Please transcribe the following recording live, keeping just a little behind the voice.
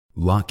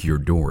Lock your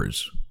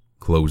doors,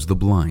 close the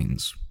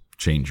blinds,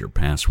 change your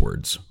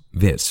passwords.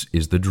 This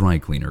is the Dry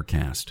Cleaner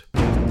Cast.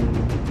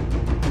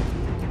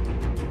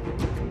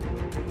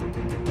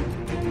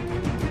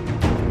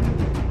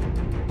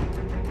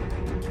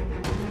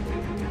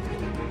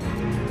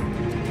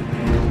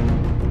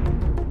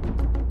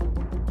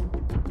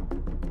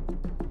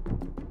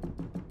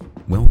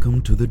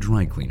 Welcome to the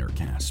Dry Cleaner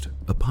Cast,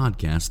 a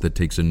podcast that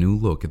takes a new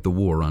look at the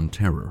war on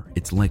terror,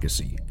 its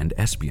legacy, and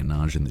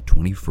espionage in the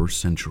 21st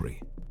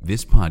century.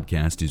 This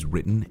podcast is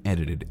written,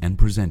 edited, and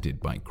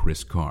presented by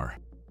Chris Carr.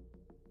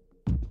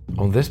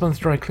 On this month's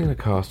Dry Cleaner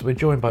Cast, we're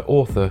joined by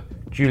author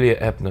Julia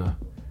Ebner.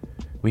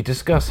 We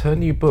discuss her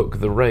new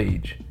book, The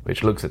Rage,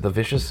 which looks at the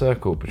vicious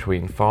circle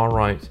between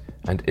far-right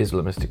and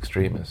Islamist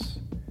extremists.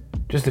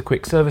 Just a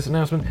quick service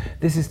announcement,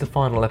 this is the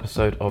final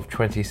episode of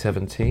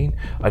 2017.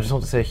 I just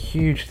want to say a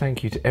huge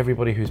thank you to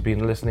everybody who's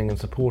been listening and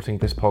supporting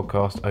this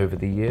podcast over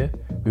the year.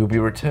 We will be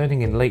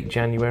returning in late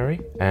January,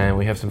 and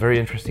we have some very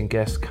interesting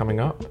guests coming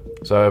up.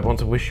 So I want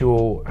to wish you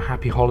all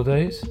happy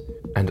holidays,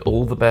 and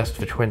all the best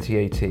for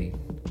 2018.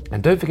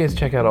 And don't forget to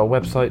check out our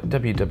website,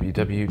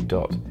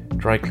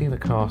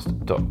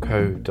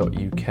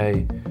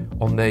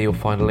 www.drycleanercast.co.uk. On there you'll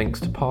find links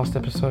to past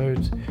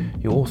episodes.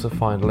 You'll also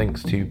find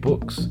links to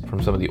books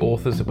from some of the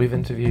authors that we've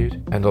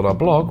interviewed. And on our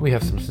blog we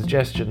have some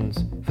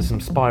suggestions for some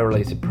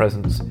spy-related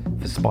presents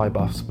for spy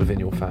buffs within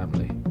your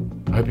family.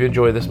 I hope you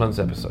enjoy this month's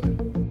episode.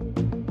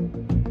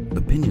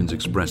 Opinions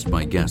expressed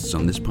by guests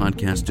on this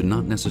podcast do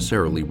not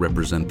necessarily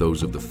represent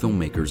those of the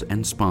filmmakers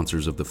and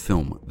sponsors of the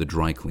film, The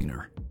Dry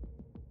Cleaner.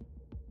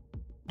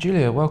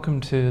 Julia, welcome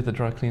to the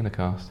Dry Cleaner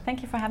Cast.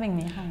 Thank you for having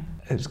me. Hi.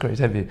 It's great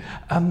to have you.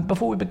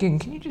 Before we begin,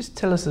 can you just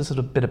tell us a sort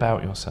of bit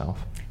about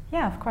yourself?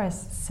 Yeah, of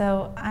course.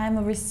 So I'm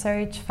a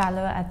research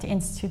fellow at the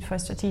Institute for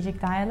Strategic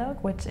Dialogue,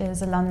 which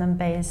is a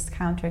London-based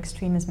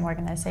counter-extremism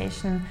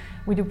organization.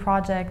 We do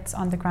projects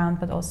on the ground,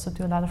 but also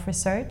do a lot of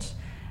research.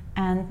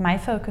 And my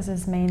focus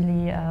is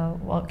mainly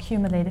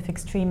cumulative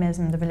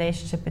extremism, the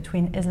relationship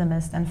between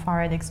Islamist and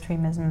Far-Right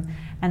extremism,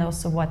 and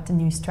also what the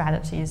new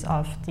strategies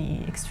of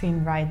the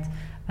extreme right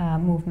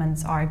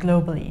movements are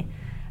globally.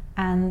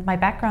 And my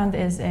background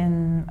is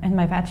in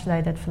my bachelor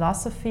I did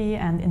philosophy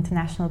and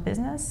international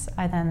business.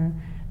 I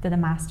then did a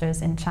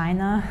master's in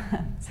China.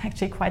 It's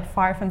actually quite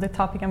far from the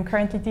topic I'm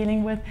currently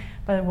dealing with,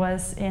 but it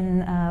was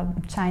in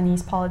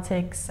Chinese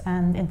politics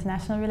and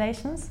international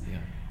relations. Yeah.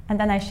 And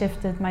then I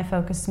shifted my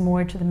focus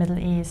more to the Middle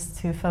East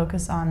to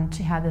focus on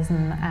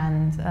jihadism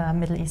and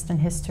Middle Eastern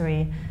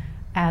history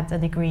at a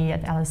degree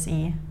at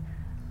LSE,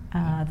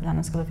 the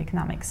London School of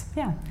Economics.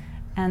 Yeah.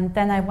 And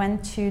then I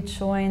went to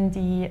join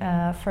the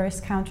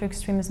first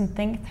counter-extremism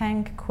think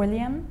tank,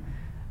 Quilliam,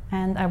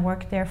 and I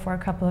worked there for a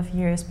couple of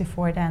years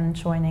before then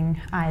joining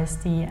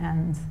ISD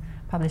and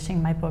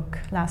publishing my book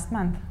last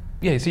month.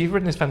 Yeah, so you've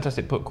written this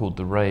fantastic book called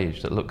The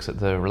Rage that looks at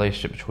the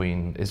relationship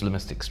between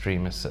Islamist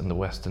extremists and the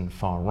Western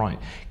far-right.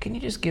 Can you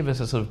just give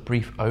us a sort of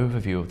brief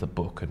overview of the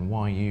book and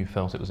why you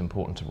felt it was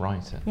important to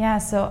write it? Yeah,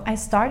 so I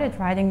started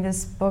writing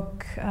this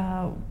book,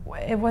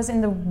 it was in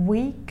the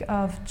week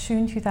of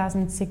June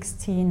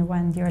 2016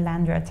 when the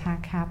Orlando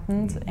attack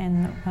happened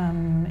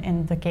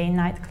in the gay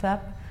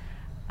nightclub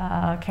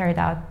carried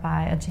out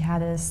by a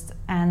jihadist.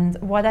 And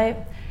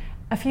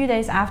a few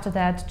days after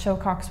that, Joe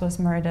Cox was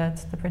murdered,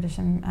 the British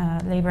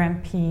Labour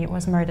MP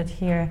was murdered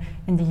here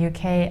in the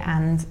UK,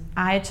 and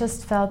I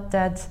just felt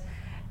that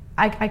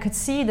I could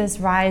see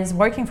this rise,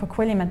 working for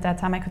Quilliam at that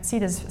time, I could see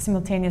this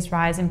simultaneous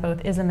rise in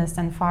both Islamist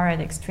and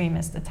far-right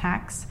extremist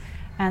attacks,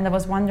 and I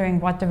was wondering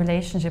what the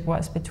relationship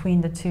was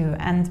between the two.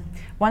 And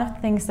one of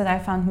the things that I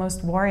found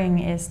most worrying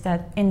is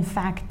that, in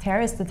fact,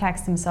 terrorist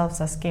attacks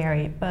themselves are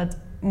scary, but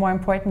more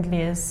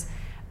importantly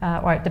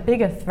or the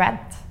bigger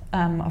threat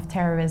of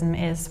terrorism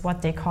is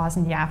what they cause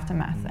in the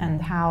aftermath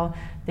and how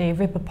they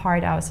rip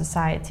apart our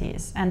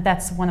societies. And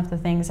that's one of the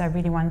things I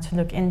really wanted to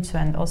look into,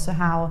 and also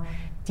how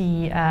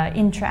the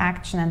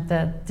interaction and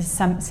the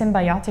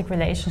symbiotic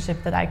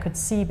relationship that I could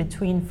see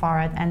between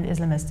far-right and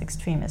Islamist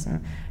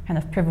extremism, kind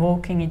of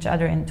provoking each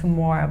other into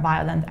more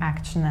violent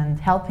action and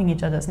helping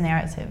each other's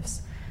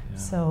narratives. Yeah.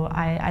 So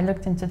I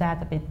looked into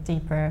that a bit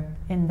deeper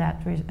in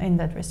that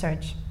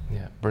research.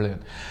 Yeah,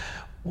 brilliant.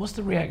 What's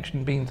the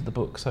reaction been to the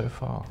book so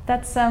far?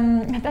 That's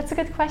a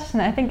good question.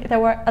 I think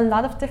there were a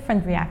lot of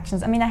different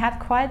reactions. I mean,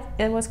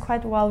 it was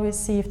quite well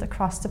received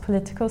across the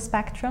political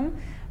spectrum,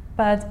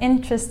 but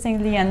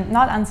interestingly and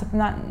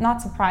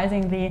not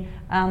surprisingly,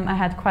 I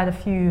had quite a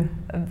few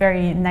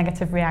very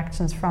negative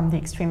reactions from the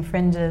extreme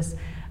fringes,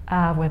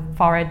 with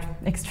far-right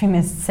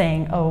extremists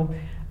saying, "Oh,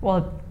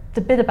 well,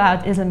 the bit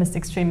about Islamist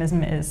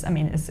extremism is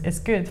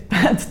good,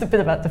 but the bit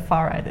about the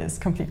far-right is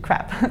complete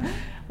crap."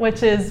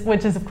 Which is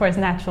of course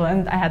natural,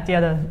 and I had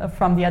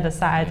from the other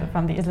side,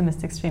 from the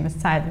Islamist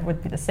extremist side, it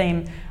would be the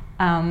same.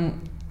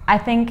 I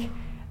think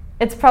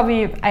it's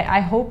probably, I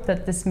hope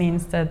that this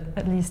means that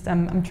at least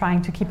I'm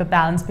trying to keep a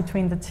balance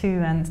between the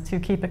two and to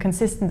keep a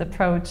consistent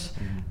approach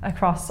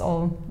across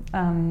all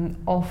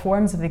all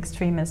forms of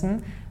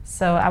extremism.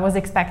 So I was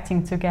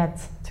expecting to get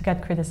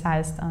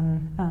criticized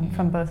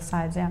from both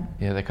sides. Yeah.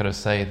 Yeah, they kind of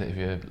say that if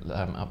you're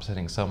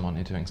upsetting someone,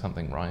 you're doing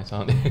something right,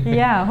 aren't you?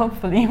 Yeah,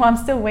 hopefully. Well, I'm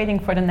still waiting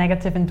for the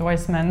negative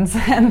endorsements,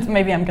 and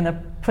maybe I'm going to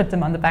put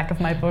them on the back of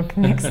my book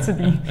next to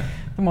the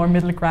more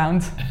middle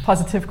ground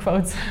positive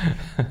quotes.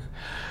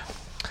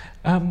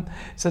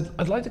 So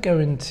I'd like to go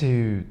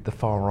into the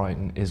far-right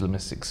and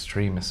Islamist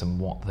extremists and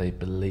what they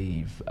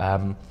believe.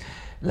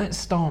 Let's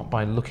start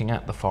by looking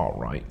at the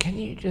far-right. Can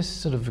you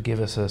just sort of give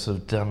us a sort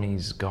of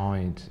dummy's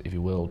guide, if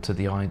you will, to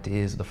the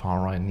ideas of the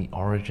far-right and the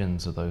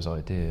origins of those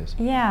ideas?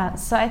 Yeah,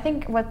 so I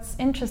think what's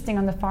interesting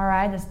on the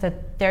far-right is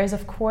that there is,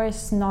 of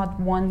course, not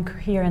one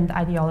coherent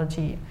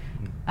ideology.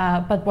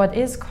 But what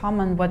is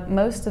common, what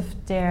most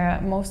of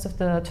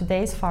the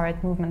today's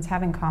far-right movements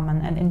have in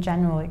common, and in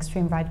general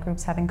extreme right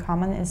groups have in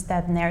common, is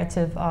that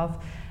narrative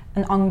of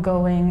an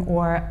ongoing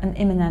or an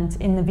imminent,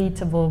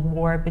 inevitable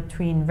war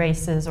between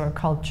races or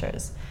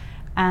cultures.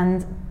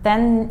 And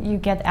then you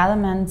get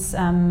elements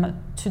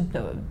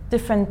to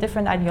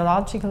different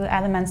ideological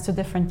elements to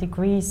different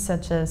degrees,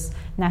 such as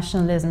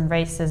nationalism,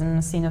 racism,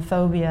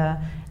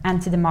 xenophobia,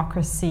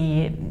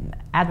 anti-democracy,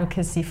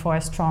 advocacy for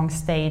a strong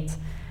state.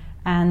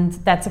 And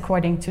that's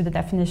according to the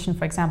definition,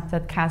 for example,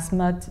 that Cas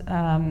Mut,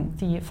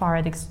 the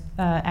far-right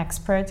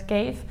expert,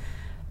 gave.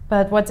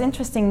 But what's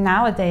interesting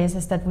nowadays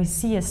is that we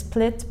see a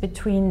split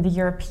between the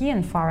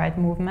European far-right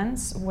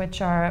movements,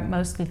 which are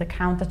mostly the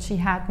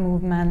counter-jihad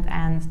movement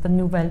and the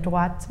Nouvelle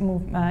Droite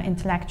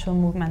intellectual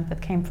movement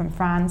that came from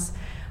France,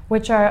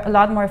 which are a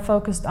lot more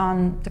focused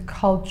on the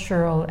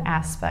cultural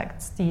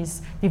aspects,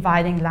 these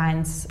dividing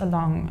lines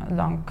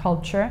along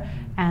culture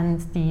and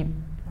the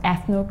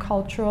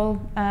ethno-cultural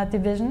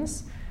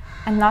divisions,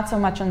 and not so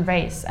much on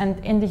race.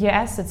 And in the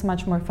US, it's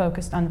much more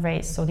focused on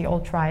race, so the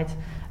alt-right,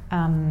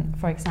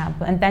 for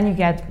example. And then you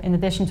get, in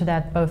addition to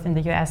that, both in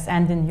the US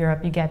and in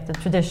Europe, you get the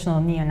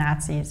traditional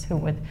neo-Nazis who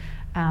would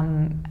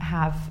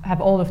have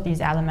all of these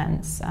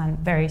elements and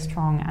very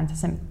strong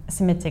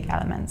anti-Semitic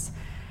elements.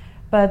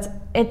 But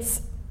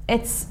it's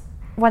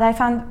what I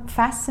found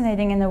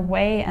fascinating in a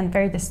way and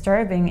very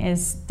disturbing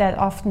is that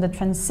often the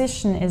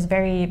transition is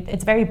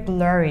very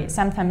blurry.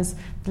 Sometimes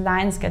the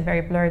lines get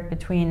very blurred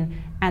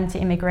between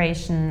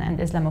anti-immigration and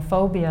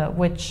Islamophobia,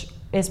 which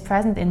is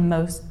present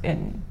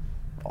in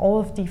all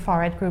of the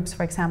far-right groups.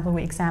 For example,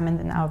 we examined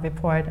in our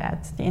report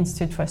at the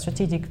Institute for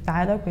Strategic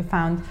Dialogue, we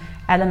found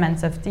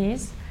elements of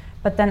these,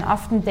 but then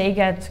often they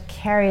get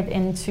carried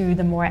into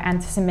the more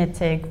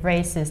anti-Semitic,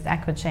 racist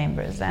echo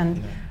chambers.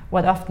 And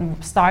what often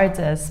starts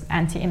as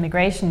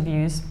anti-immigration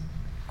views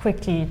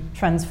quickly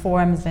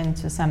transforms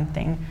into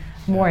something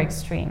more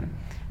extreme,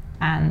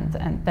 and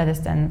that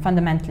is then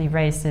fundamentally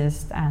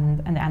racist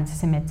and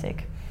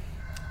anti-Semitic.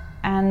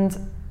 And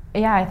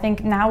yeah, I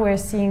think now we're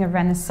seeing a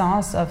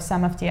renaissance of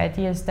some of the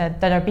ideas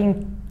that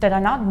are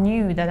not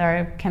new,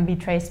 that can be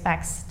traced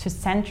back to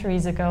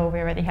centuries ago. We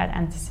already had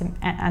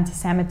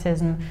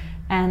anti-Semitism,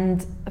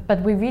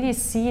 but we really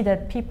see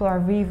that people are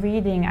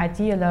rereading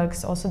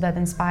ideologues also that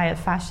inspired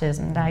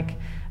fascism, like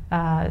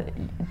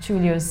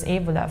Julius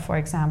Evola, for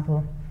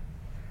example.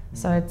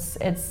 So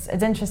it's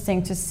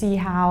interesting to see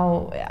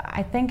how,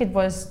 I think it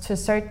was to a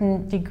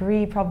certain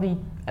degree probably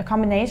a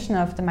combination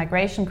of the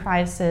migration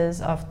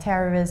crisis, of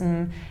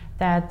terrorism,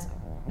 that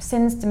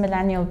since the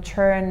millennial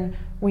turn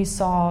we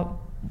saw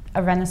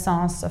a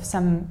renaissance of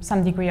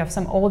some degree of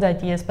some old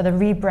ideas, but a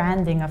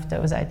rebranding of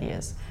those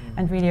ideas,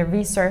 and really a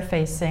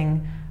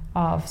resurfacing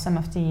of some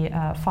of the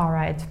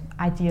far-right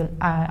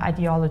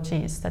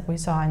ideologies that we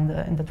saw in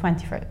the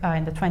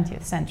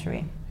 20th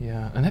century.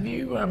 Yeah, and have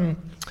you?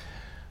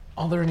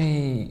 Are there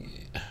any?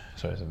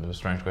 Sorry, it's a bit of a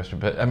strange question,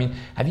 but I mean,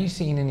 have you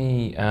seen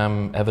any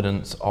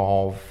evidence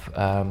of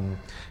kind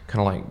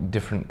of like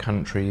different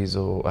countries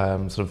or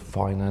sort of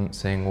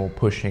financing or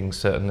pushing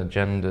certain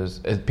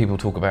agendas? As people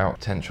talk about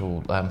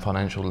potential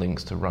financial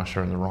links to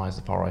Russia and the rise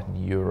of the far right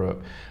in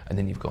Europe, and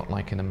then you've got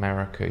like in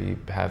America, you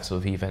have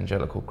sort of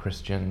evangelical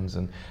Christians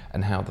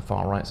and how the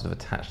far right sort of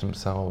attach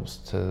themselves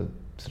to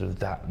sort of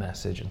that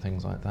message and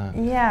things like that.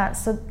 Yeah,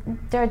 so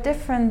there are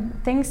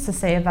different things to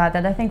say about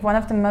that. I think one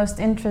of the most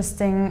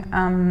interesting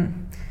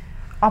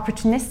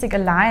opportunistic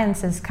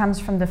alliances comes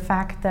from the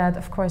fact that,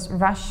 of course,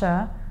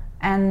 Russia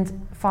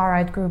and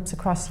far-right groups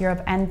across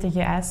Europe and the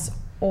US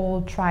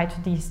all try to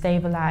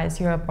destabilize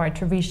Europe or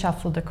to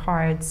reshuffle the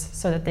cards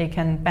so that they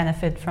can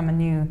benefit from a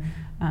new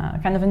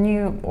a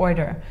new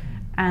order.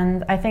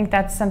 And I think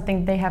that's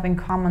something they have in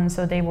common.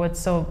 So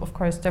of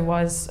course there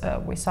was,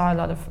 we saw a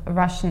lot of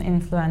Russian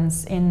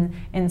influence in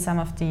some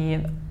of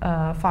the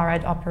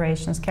far-right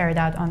operations carried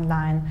out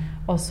online,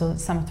 also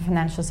some of the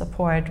financial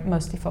support,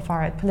 mostly for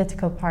far-right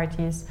political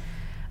parties.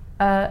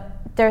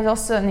 There's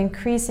also an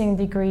increasing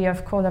degree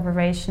of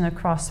collaboration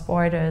across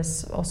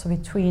borders, also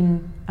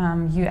between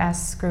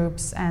US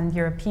groups and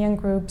European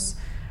groups.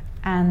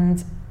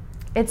 And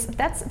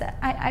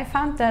I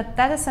found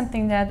that is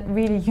something that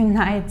really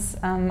unites,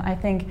 I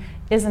think,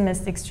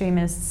 Islamist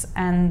extremists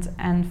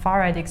and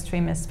far-right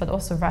extremists, but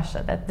also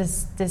Russia, that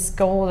this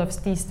goal of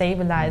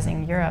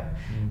destabilizing Europe.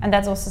 And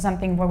that's also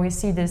something where we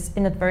see this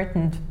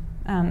inadvertent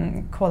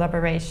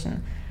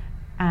collaboration,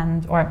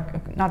 and or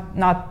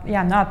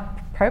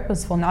not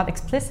purposeful, not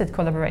explicit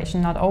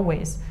collaboration, not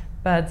always,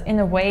 but in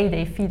a way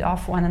they feed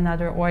off one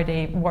another or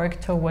they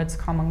work towards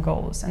common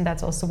goals. And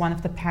that's also one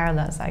of the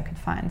parallels I could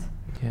find.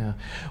 Yeah,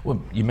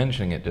 well, you're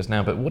mentioning it just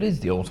now, but what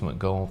is the ultimate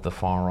goal of the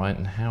far right,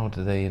 and how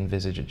do they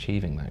envisage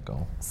achieving that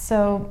goal?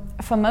 So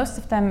for most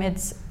of them,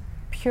 it's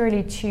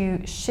purely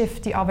to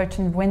shift the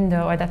Overton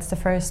window, or that's the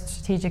first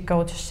strategic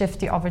goal, to shift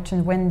the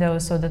Overton window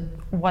so that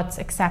what's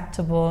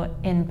acceptable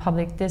in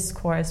public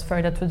discourse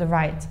further to the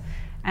right,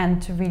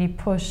 and to really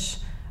push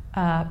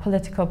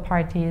political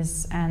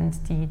parties and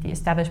the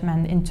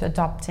establishment into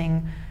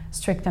adopting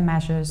stricter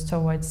measures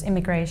towards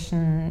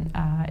immigration,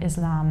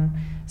 Islam.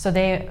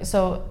 There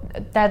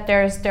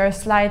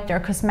are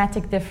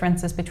cosmetic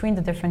differences between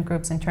the different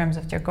groups in terms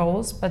of their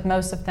goals, but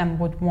most of them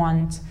would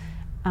want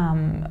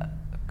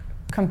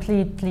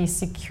completely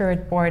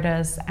secured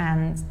borders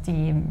and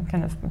the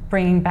kind of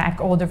bringing back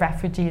all the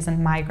refugees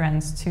and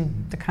migrants to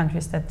the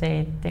countries that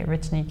they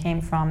originally came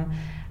from.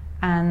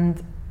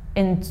 And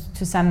then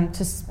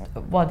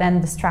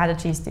the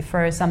strategies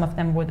differ. Some of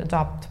them would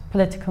adopt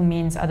political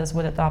means, others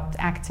would adopt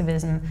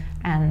activism,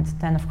 and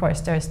then of course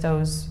there's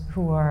those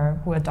who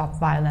adopt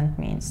violent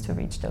means to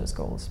reach those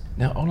goals.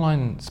 Now,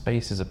 online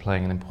spaces are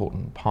playing an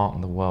important part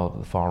in the world of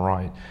the far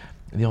right.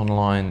 The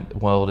online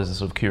world is a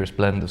sort of curious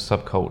blend of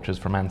subcultures,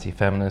 from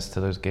anti-feminists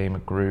to those gamer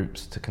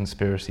groups to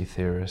conspiracy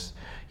theorists.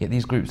 Yet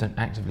these groups don't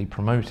actively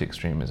promote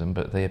extremism,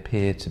 but they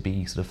appear to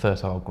be sort of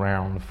fertile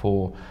ground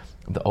for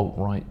the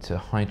alt-right to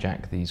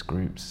hijack these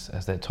groups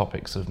as their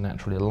topics sort of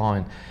naturally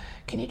align.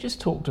 Can you just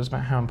talk to us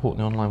about how important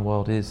the online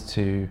world is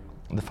to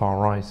the far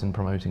right in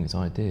promoting its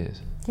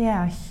ideas?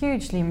 Yeah,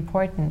 hugely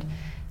important.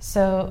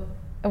 So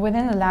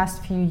within the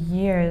last few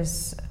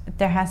years,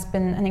 there has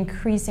been an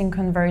increasing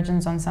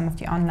convergence on some of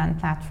the online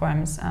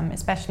platforms,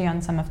 especially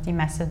on some of the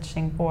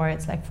messaging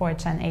boards like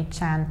 4chan,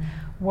 8chan,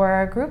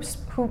 where groups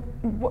who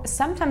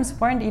sometimes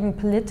weren't even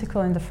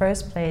political in the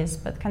first place,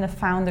 but kind of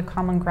found a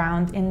common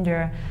ground in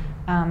their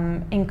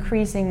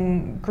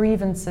increasing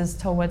grievances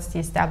towards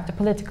the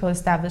political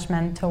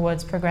establishment,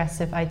 towards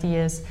progressive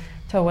ideas,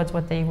 towards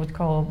what they would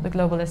call the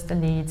globalist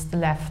elites, the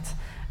left,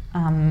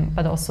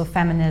 but also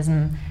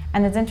feminism.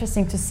 And it's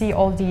interesting to see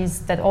all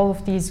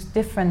of these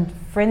different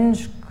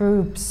fringe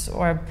groups,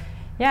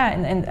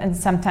 and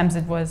sometimes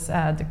it was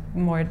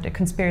the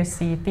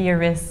conspiracy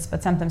theorists,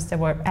 but sometimes there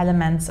were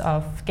elements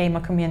of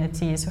gamer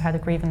communities who had a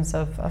grievance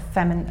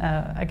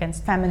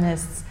against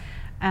feminists.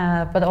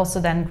 But also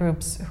then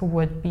groups who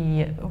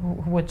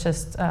would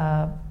just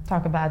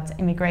talk about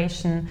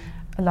immigration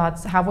a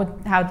lot,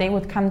 how they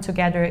would come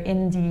together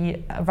in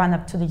the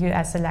run-up to the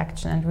US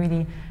election and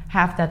really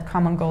have that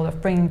common goal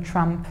of bringing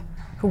Trump,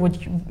 who would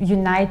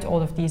unite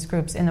all of these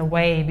groups in a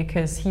way,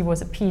 because he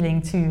was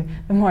appealing to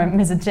the more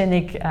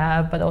misogynic,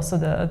 but also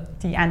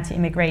the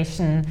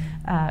anti-immigration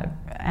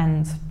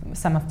and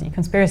some of the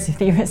conspiracy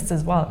theorists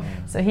as well.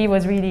 So he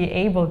was really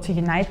able to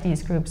unite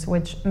these groups,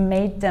 which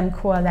made them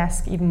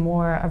coalesce even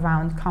more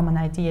around common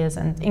ideas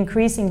and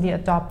increasingly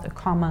adopt a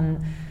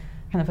common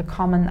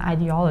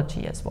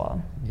ideology as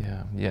well.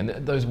 Yeah,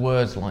 and those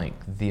words like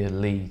the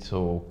elite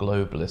or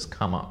globalist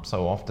come up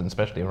so often,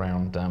 especially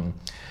around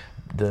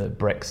the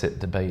Brexit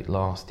debate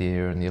last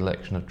year and the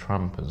election of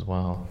Trump as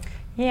well.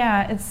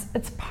 Yeah,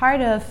 it's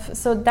part of,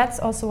 so that's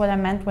also what I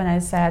meant when I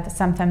said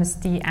sometimes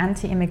the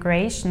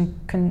anti-immigration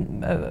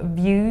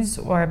views,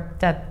 or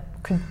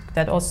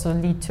that also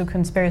lead to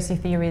conspiracy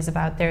theories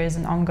about there is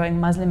an ongoing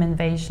Muslim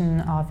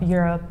invasion of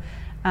Europe,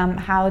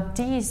 how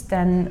these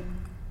then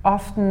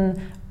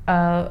often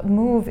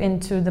move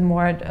into the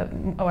more,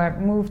 or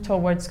move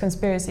towards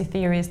conspiracy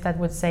theories that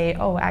would say,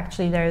 oh,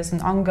 actually there is an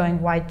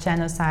ongoing white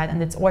genocide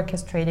and it's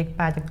orchestrated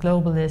by the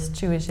globalist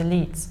Jewish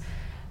elites.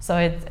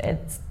 So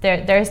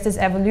there is this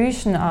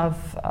evolution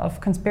of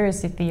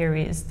conspiracy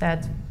theories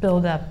that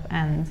build up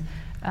and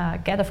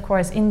get, of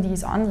course, in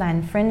these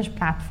online fringe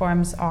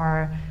platforms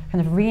are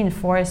kind of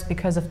reinforced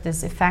because of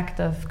this effect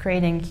of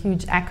creating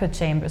huge echo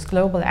chambers,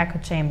 global echo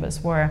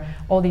chambers, where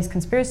all these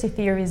conspiracy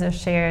theories are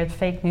shared,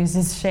 fake news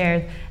is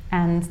shared,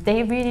 and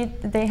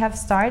they have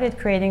started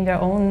creating their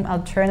own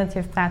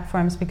alternative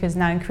platforms, because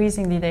now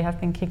increasingly they have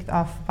been kicked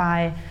off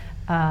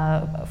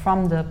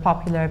from the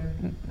popular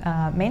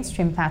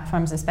mainstream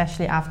platforms,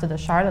 especially after the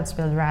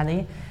Charlottesville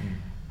rally.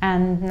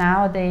 And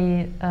now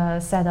they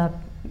set up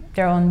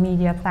their own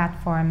media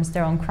platforms,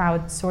 their own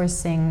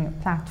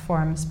crowdsourcing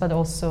platforms, but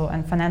also,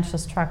 and financial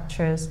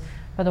structures,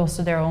 but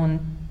also their own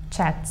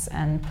chats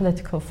and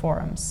political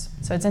forums.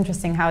 So it's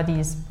interesting how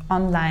these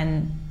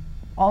online,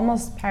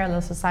 almost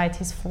parallel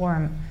societies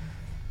form.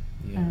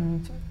 Yeah.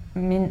 And I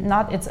mean,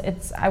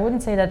 I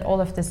wouldn't say that all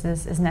of this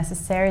is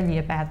necessarily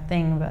a bad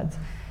thing, but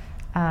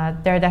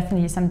there are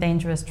definitely some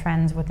dangerous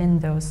trends within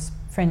those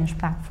fringe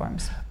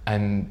platforms.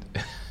 And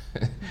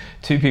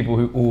two people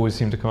who always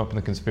seem to come up in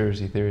the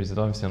conspiracy theories that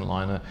I've seen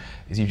online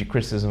is usually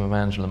criticism of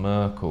Angela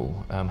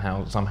Merkel,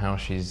 how somehow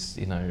she's,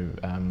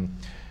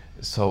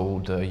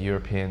 sold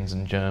Europeans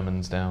and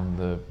Germans down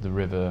the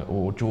river,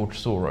 or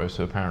George Soros,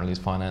 who apparently is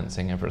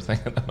financing everything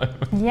at the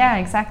moment. Yeah,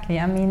 exactly.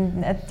 I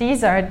mean, I think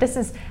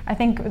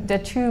the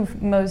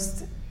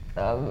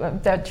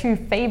two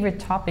favorite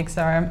topics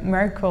are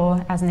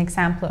Merkel as an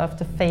example of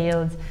the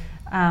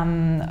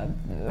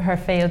her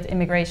failed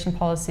immigration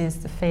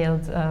policies, the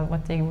failed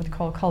what they would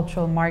call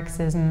cultural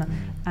Marxism,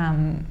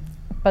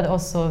 but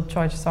also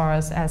George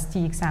Soros as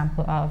the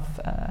example of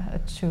a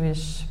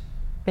Jewish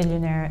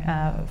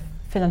billionaire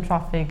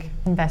philanthropic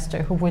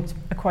investor who would,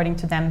 according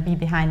to them, be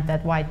behind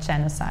that white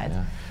genocide.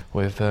 Yeah.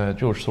 Well, if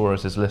George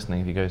Soros is listening,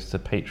 if he goes to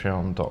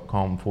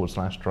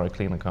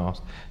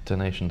patreon.com/drycleanercast,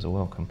 donations are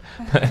welcome.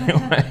 But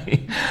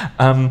anyway,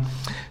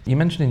 you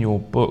mentioned in your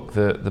book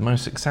that the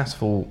most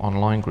successful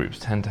online groups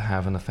tend to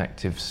have an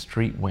effective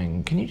street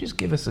wing. Can you just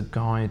give us a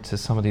guide to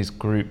some of these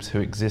groups who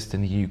exist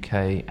in the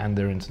UK and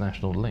their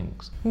international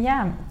links?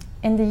 Yeah.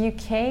 In the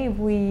UK,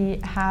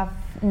 we have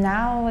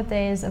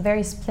nowadays a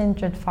very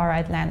splintered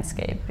far-right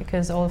landscape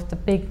because all of the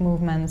big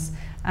movements,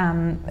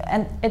 and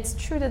it's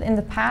true that in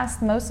the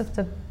past, most of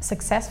the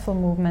successful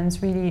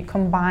movements really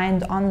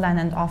combined online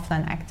and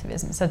offline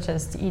activism, such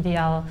as the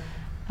EDL,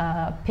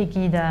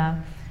 Pegida,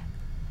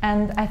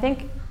 and I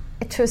think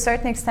to a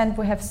certain extent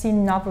we have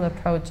seen novel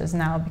approaches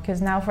now,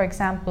 because now, for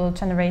example,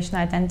 Generation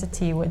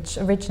Identity, which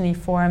originally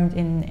formed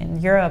in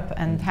Europe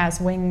and has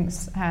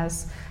wings,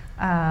 has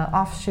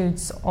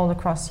offshoots all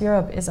across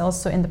Europe, is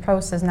also in the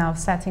process now of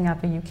setting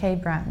up a UK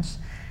branch.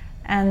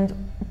 And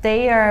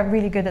they are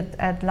really good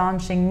at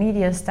launching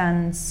media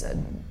stunts,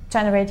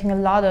 generating a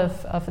lot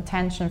of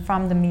attention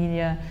from the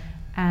media,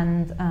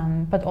 and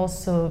but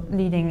also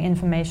leading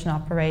information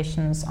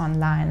operations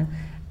online.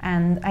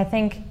 And I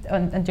think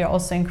and they're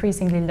also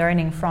increasingly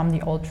learning from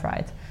the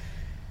alt-right.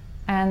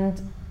 And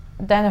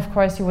then, of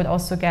course, you would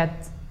also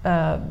get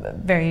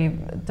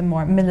the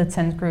more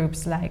militant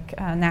groups like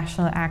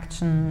National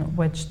Action,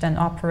 which then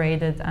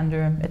operated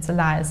under its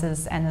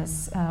alliances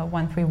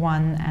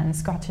NS131 and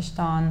Scottish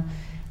Dawn,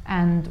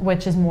 and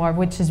which is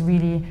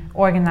really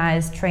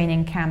organized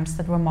training camps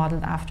that were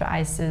modeled after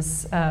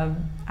ISIS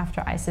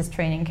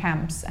training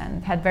camps,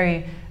 and had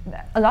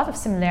a lot of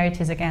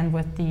similarities again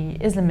with the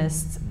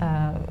Islamist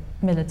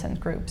militant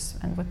groups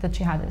and with the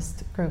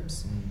jihadist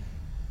groups.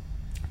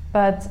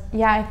 But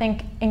yeah, I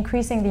think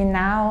increasingly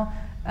now,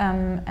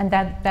 and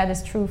that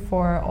is true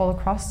for all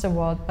across the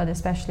world, but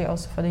especially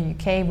also for the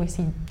UK, we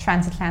see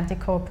transatlantic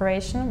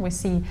cooperation, we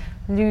see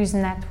loose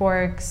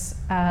networks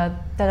that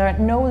are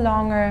no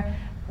longer,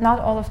 not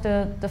all of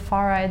the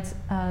far-right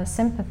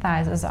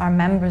sympathizers are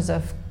members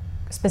of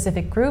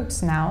specific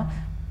groups now,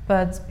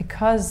 but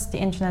because the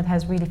internet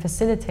has really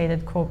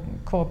facilitated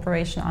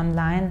cooperation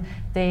online,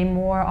 they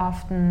more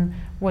often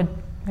would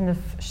kind of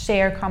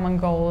share common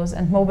goals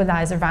and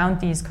mobilize around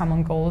these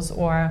common goals,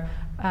 or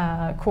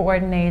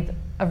coordinate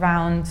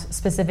around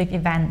specific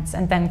events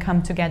and then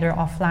come together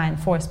offline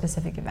for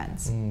specific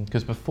events.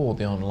 Because before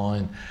the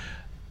online,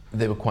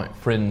 they were quite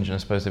fringe, and I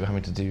suppose they were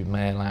having to do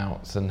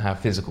mail-outs and have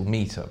physical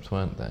meetups,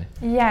 weren't they?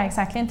 Yeah,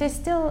 exactly. And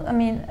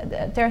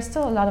there are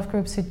still a lot of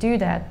groups who do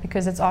that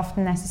because it's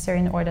often necessary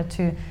in order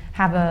to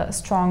have a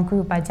strong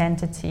group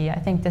identity. I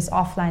think this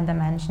offline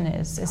dimension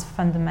is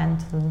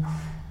fundamental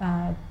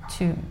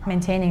to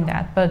maintaining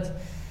that. But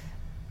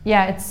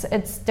yeah,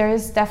 there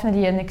is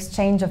definitely an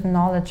exchange of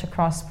knowledge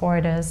across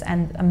borders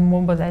and a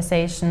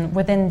mobilization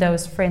within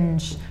those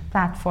fringe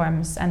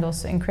platforms, and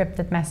also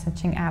encrypted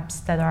messaging apps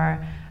that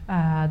are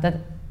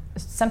that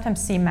sometimes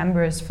see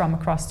members from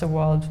across the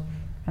world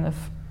kind of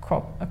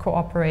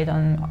cooperate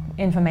on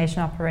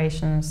information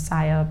operations,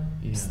 PSYOP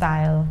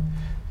style.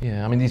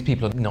 Yeah, I mean, these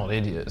people are not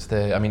idiots.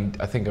 I mean,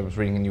 I think I was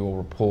reading in your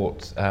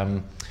report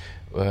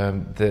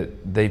that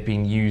they've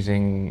been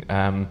using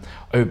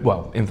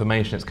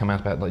information that's come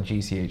out about like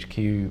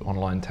GCHQ,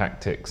 online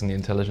tactics, and the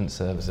intelligence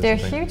services. They're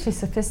hugely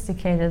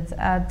sophisticated.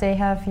 They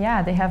have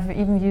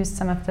even used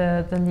some of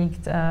the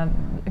leaked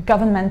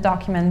government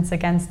documents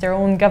against their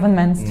own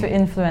governments to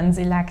influence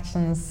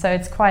elections. So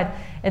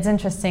it's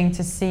interesting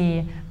to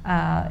see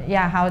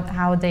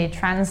how they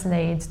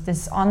translate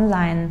this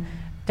online,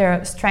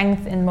 their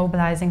strength in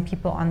mobilizing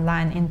people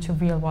online, into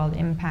real world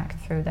impact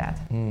through that.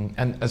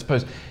 And I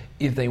suppose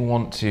if they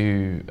want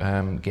to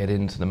get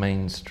into the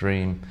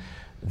mainstream,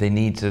 they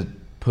need to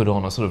put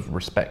on a sort of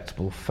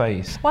respectable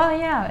face. Well,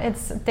 yeah,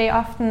 they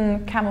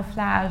often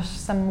camouflage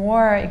some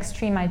more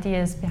extreme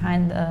ideas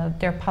behind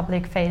their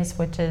public face,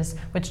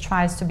 which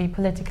tries to be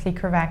politically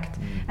correct,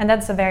 and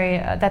that's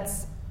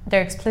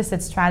their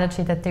explicit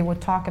strategy that they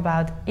would talk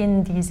about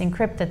in these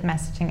encrypted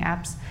messaging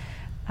apps.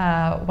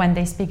 When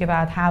they speak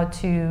about how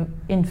to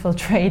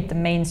infiltrate the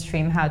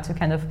mainstream, how to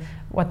kind of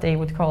what they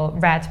would call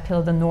red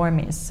pill the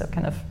normies, so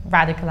kind of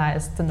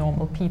radicalize the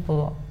normal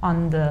people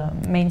on the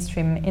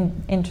mainstream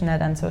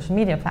internet and social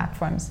media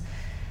platforms.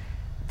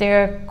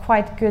 They're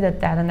quite good at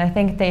that, and I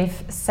think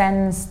they've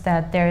sensed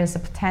that there is a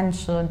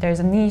potential and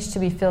there's a niche to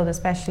be filled,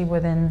 especially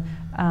within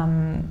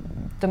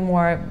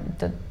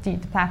the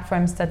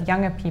platforms that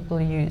younger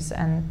people use,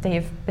 and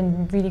they've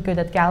been really good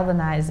at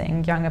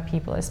galvanizing younger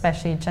people,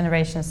 especially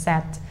Generation Z,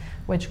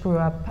 which grew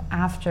up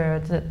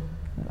after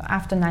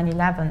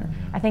 9/11.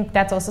 I think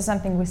that's also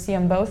something we see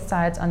on both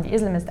sides, on the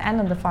Islamist and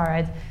on the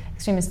far-right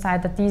extremist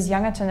side, that these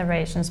younger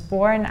generations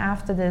born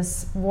after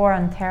this war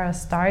on terror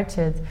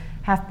started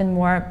have been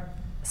more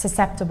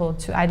susceptible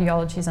to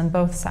ideologies on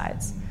both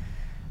sides.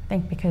 I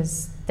think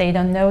because they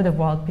don't know the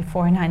world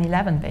before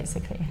 9/11,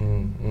 basically.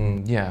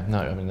 Yeah, no,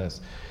 I mean,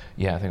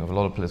 I think of a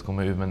lot of political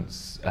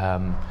movements,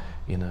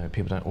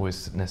 people don't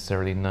always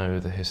necessarily know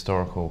the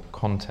historical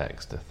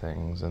context of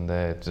things, and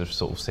they're just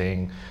sort of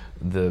seeing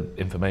the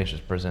information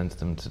that's presented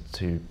them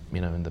to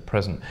in the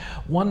present.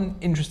 One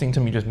interesting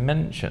term you just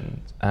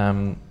mentioned,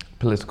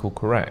 political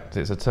correct.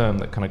 It's a term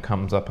that kind of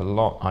comes up a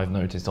lot, I've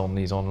noticed, on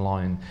these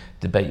online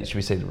debates, should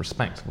we say the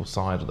respectable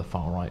side of the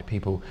far right.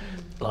 People,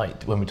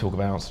 like when we talk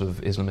about sort of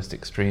Islamist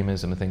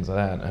extremism and things like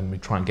that, and we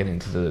try and get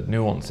into the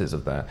nuances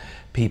of that,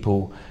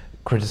 people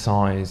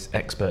criticise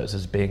experts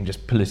as being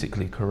just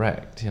politically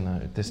correct.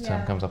 This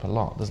term comes up a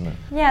lot, doesn't it?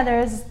 Yeah,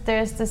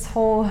 there's this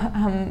whole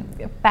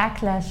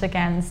backlash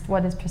against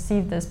what is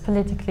perceived as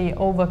politically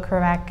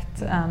overcorrect,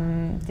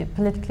 the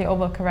politically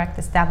overcorrect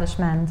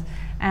establishment,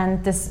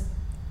 and this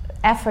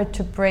effort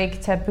to break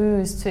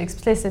taboos, to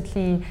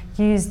explicitly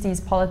use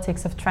these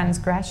politics of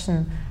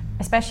transgression,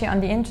 especially on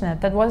the internet.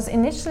 That was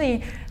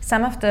initially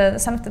some of the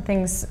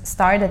things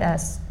started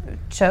as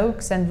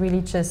jokes and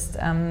really just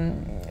a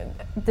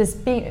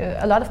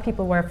lot of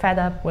people were fed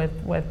up with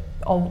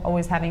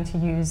always having to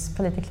use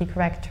politically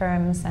correct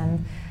terms,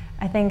 and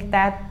I think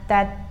that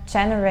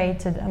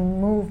generated a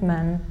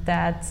movement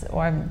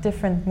or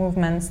different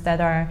movements that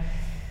are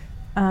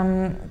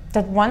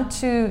that want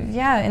to,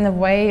 in a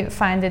way,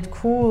 find it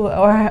cool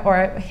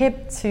or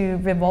hip to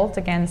revolt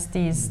against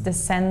this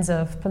sense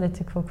of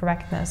political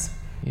correctness.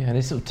 Yeah, and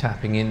it's sort of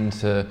tapping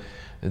into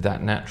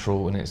that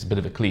natural, and it's a bit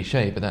of a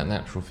cliche, but that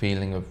natural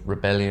feeling of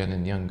rebellion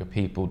in younger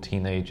people,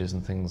 teenagers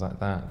and things like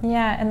that.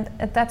 Yeah, and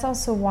that's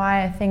also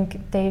why I think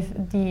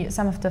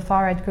some of the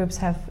far-right groups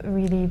have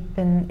really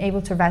been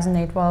able to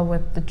resonate well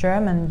with the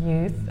German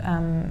youth,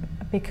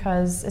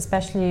 because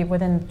especially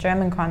within the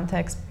German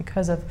context,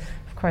 because of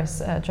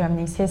course,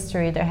 Germany's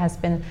history, there has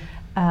been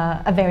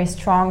a very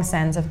strong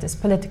sense of this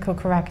political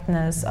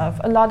correctness, of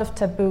a lot of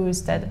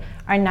taboos that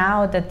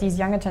these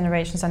younger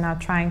generations are now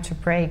trying to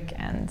break,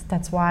 and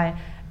that's why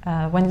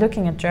when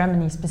looking at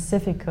Germany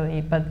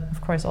specifically, but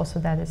of course also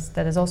that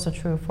is also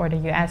true for the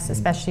US,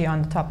 especially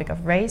on the topic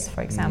of race,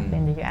 for example,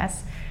 in the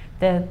US,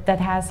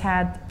 that has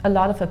had a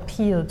lot of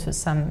appeal to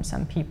some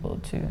people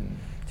to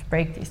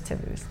break these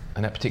taboos.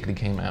 And that particularly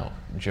came out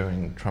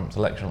during Trump's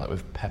election, like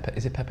with Pepe.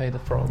 Is it Pepe the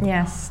Frog?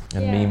 Yes.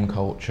 And meme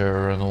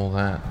culture and all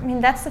that. I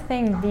mean, that's the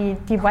thing.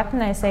 The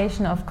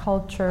weaponization of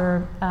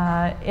culture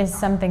is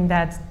something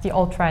that the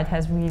alt-right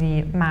has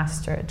really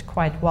mastered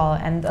quite well,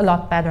 and a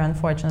lot better,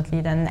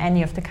 unfortunately, than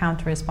any of the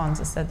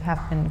counter-responses that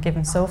have been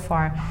given so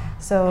far.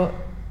 So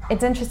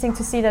it's interesting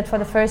to see that for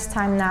the first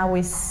time now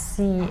we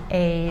see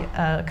a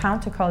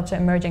counterculture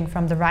emerging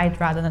from the right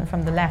rather than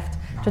from the left.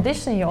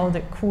 Traditionally, all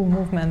the cool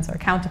movements or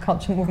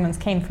counterculture movements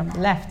came from the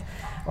left,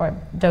 or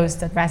those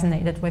that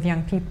resonated with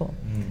young people.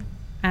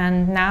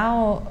 And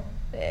now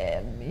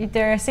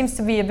there seems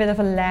to be a bit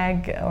of a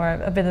lag, or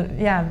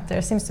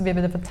there seems to be a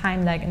bit of a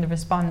time lag in the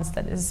response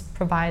that is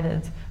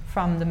provided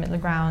from the middle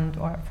ground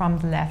or from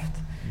the left,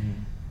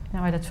 in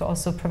order to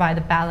also provide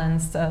a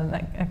balanced,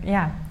 a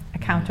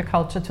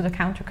counterculture to the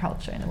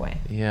counterculture in a way.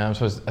 Yeah, I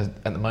suppose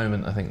at the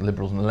moment, I think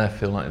liberals on the left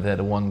feel like they're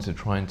the ones who are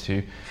trying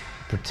to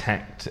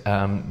protect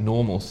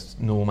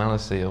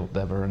normalcy or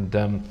whatever, and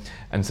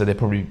so they're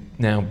probably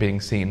now being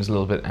seen as a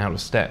little bit out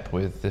of step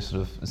with this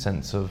sort of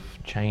sense of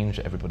change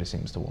that everybody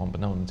seems to want,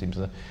 but no one seems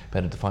to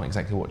better define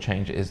exactly what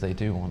change it is they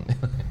do want.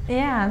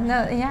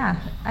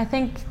 I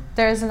think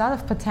there's a lot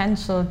of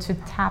potential to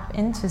tap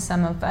into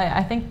some of.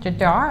 I think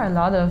there are a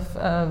lot of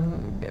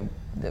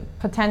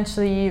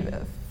potentially.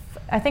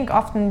 I think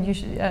often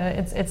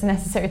it's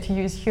necessary to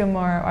use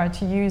humor or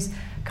to use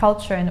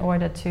culture in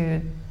order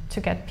to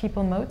get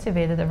people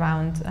motivated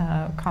around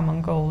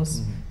common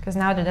goals, because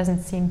now there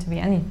doesn't seem to be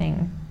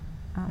anything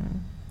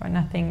or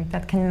nothing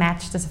that can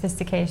match the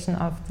sophistication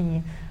of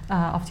the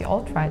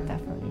alt-right,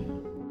 definitely.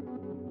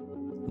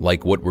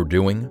 Like what we're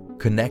doing?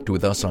 Connect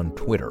with us on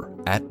Twitter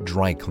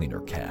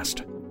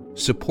 @DryCleanerCast.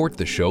 Support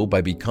the show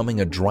by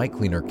becoming a Dry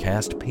Cleaner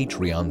Cast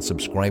Patreon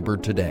subscriber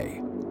today.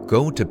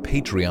 Go to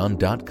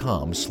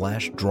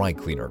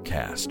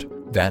patreon.com/drycleanercast.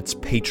 That's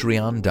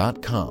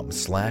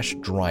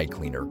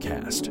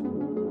patreon.com/drycleanercast.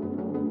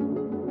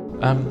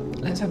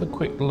 Let's have a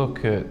quick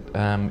look at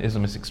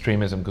Islamist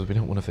extremism, because we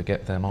don't want to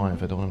forget them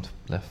either. Don't want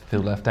them to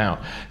feel left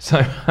out.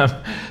 So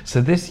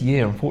this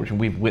year,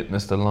 unfortunately, we've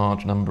witnessed a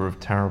large number of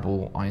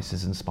terrible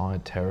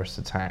ISIS-inspired terrorist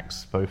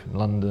attacks, both in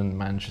London,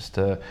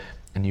 Manchester,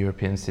 in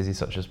European cities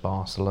such as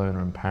Barcelona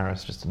and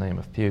Paris, just to name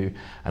a few.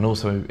 And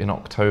also in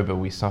October,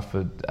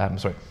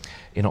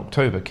 in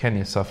October,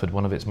 Kenya suffered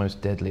one of its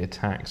most deadly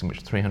attacks in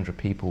which 300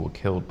 people were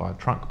killed by a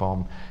truck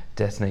bomb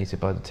detonated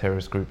by the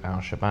terrorist group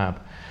Al-Shabaab.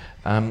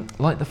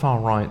 Like the far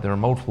right, there are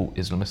multiple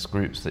Islamist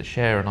groups that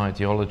share an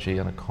ideology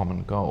and a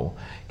common goal.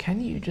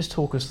 Can you just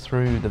talk us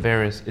through the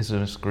various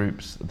Islamist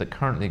groups that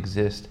currently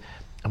exist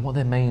and what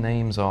their main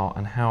aims are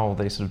and how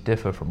they sort of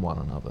differ from one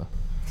another?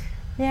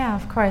 Yeah,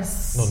 of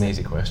course. Not an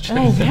easy question.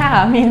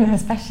 Yeah, I mean,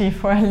 especially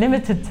for a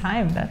limited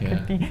time, that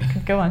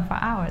could go on for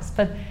hours.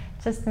 But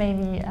just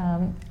maybe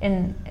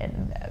in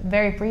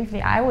very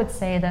briefly, I would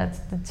say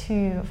that the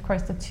two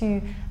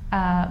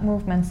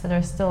movements that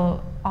are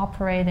still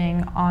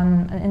operating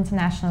on an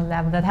international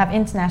level, that have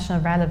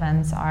international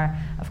relevance, are,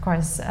 of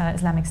course,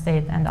 Islamic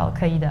State and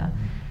Al-Qaeda.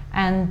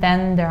 And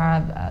then there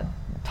are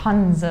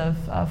tons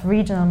of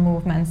regional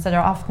movements that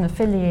are often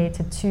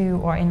affiliated to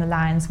or in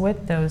alliance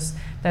with those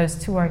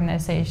two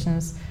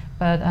organizations.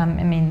 But I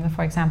mean,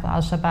 for example,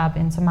 Al-Shabaab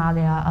in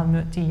Somalia,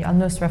 the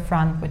Al-Nusra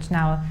Front, which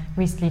now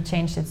recently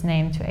changed its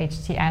name to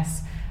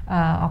HTS,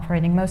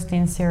 operating mostly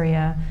in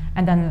Syria,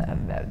 and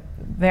then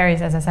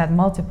various, as I said,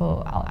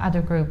 multiple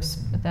other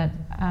groups. That,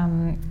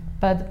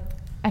 but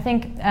I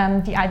think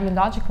the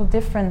ideological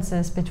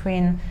differences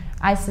between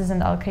ISIS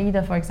and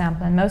Al-Qaeda, for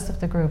example, and most of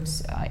the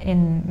groups,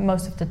 in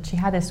most of the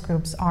jihadist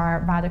groups,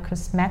 are rather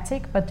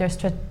cosmetic, but their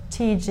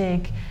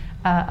strategic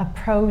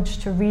approach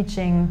to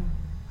reaching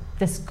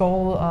this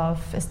goal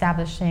of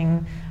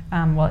establishing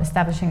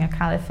a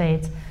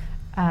caliphate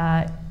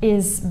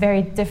is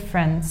very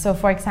different. So,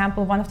 for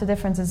example, one of the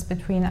differences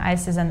between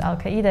ISIS and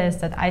Al-Qaeda is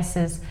that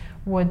ISIS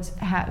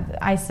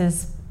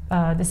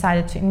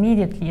decided to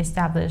immediately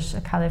establish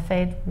a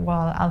caliphate,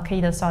 while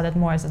Al-Qaeda saw that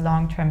more as a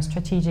long-term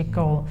strategic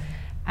goal.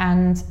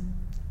 And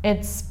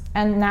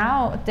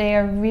now they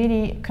are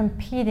really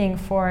competing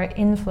for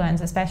influence,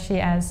 especially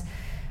as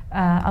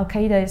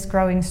Al-Qaeda is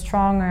growing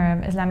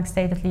stronger, Islamic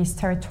State, at least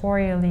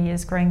territorially,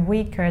 is growing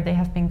weaker. They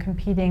have been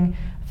competing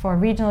for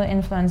regional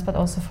influence, but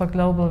also for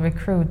global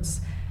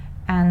recruits.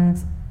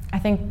 And I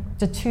think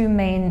the two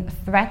main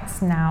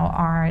threats now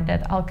are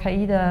that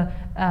Al-Qaeda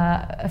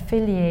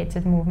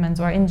affiliated movements,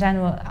 or in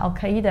general,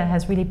 Al-Qaeda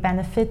has really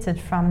benefited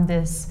from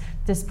this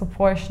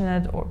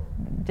disproportionate or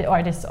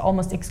this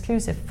almost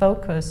exclusive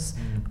focus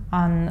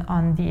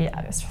on the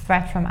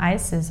threat from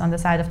ISIS on the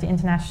side of the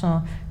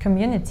international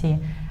community.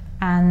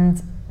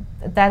 And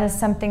that is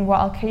something where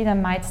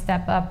Al-Qaeda might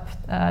step up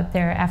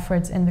their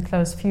efforts in the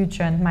close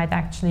future and might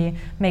actually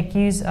make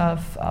use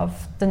of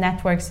the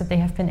networks that they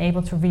have been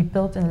able to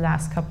rebuild in the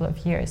last couple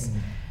of years.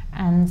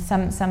 And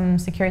some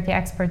security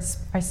experts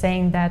are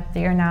saying that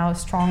they are now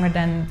stronger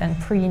than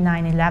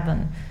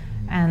pre-9/11.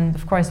 And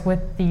of course,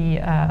 with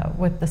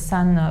the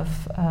son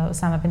of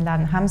Osama bin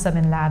Laden, Hamza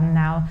bin Laden,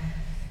 now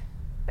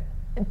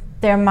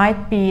there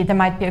might be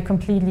a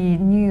completely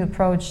new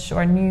approach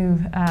or a new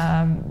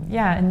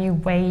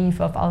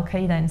wave of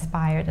Al-Qaeda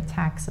inspired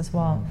attacks as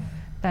well.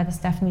 That is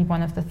definitely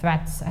one of the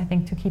threats, I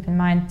think, to keep in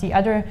mind. The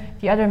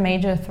other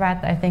major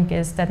threat, I think,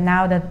 is that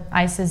now that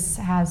ISIS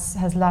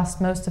has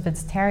lost most of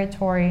its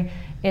territory,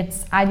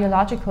 its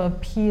ideological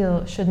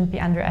appeal shouldn't be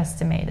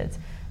underestimated.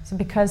 So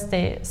because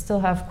they still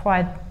have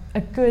quite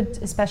a good,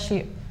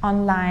 especially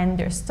online,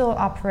 they're still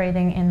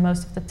operating in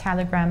most of the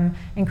Telegram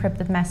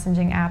encrypted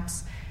messaging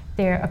apps.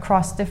 They're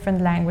across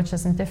different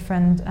languages and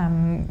different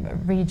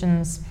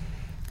regions.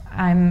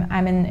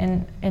 I'm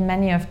in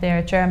many of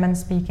their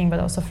German-speaking, but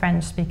also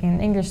French-speaking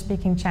and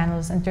English-speaking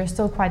channels, and they're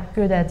still quite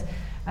good at,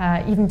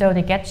 even though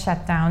they get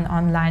shut down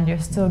online, they're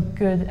still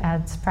good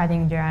at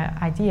spreading their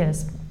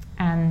ideas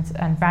and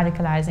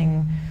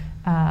radicalizing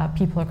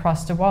people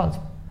across the world.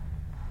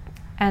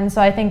 And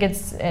so I think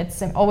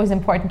it's always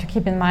important to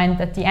keep in mind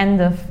that the end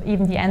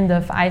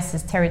of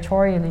ISIS,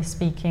 territorially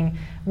speaking,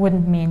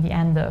 wouldn't mean the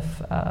end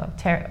of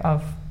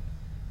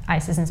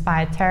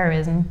ISIS-inspired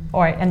terrorism,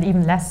 and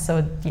even less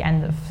so the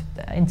end of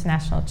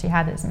international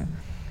jihadism.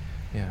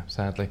 Yeah,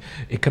 sadly.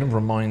 It kind of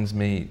reminds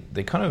me,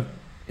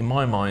 in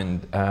my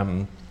mind,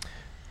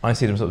 I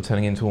see them sort of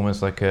turning into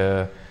almost like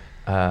a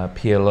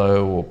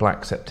PLO or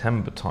Black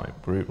September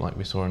type group like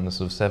we saw in the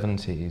sort of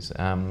 70s.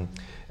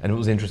 And it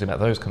was interesting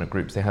about those kind of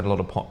groups, they had a lot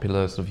of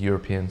popular sort of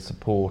European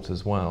support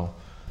as well.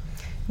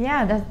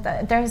 Yeah,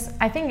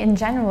 I think in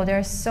general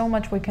there's so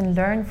much we can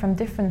learn from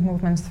different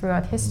movements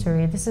throughout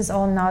history. This is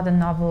all not a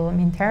novel. I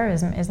mean,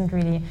 terrorism isn't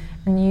really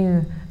a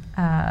new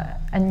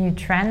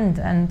trend,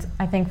 and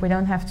I think we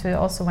don't have to,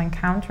 also when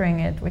countering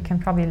it, we can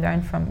probably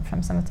learn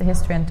from some of the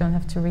history and don't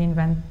have to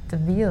reinvent the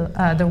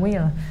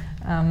wheel.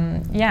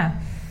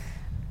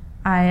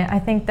 I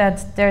think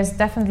that there's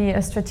definitely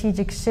a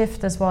strategic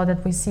shift as well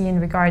that we see in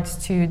regards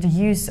to the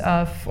use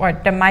of, or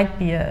there might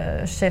be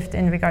a shift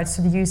in regards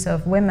to the use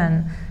of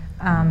women,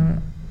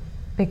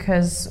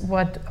 because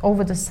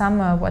over the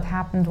summer what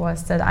happened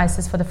was that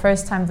ISIS for the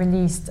first time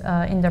released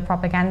in their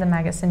propaganda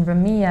magazine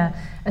Rumiyah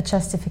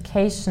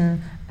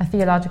a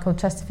theological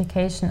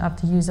justification of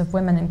the use of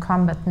women in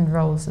combatant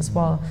roles as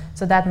well.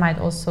 So that might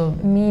also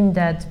mean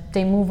that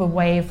they move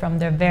away from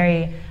their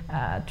very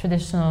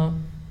traditional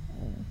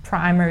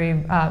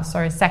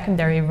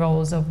secondary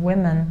roles of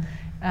women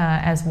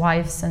as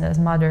wives and as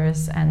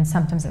mothers, and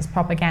sometimes as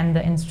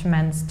propaganda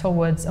instruments,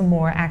 towards a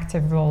more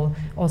active role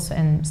also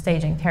in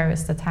staging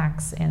terrorist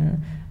attacks,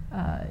 in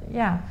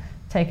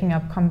taking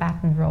up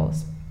combatant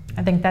roles.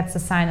 I think that's a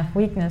sign of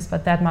weakness,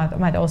 but that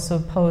might also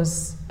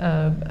pose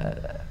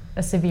a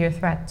severe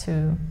threat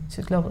to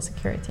global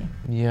security.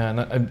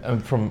 Yeah,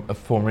 and from a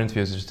former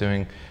interview I was just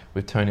doing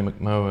with Tony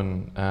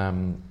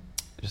McMohan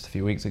just a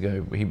few weeks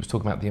ago, he was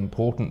talking about the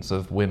importance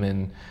of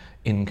women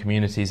in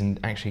communities and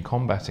actually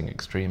combating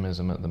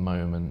extremism at the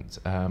moment,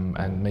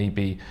 and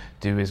maybe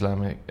do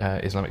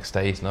Islamic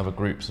State and other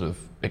groups sort of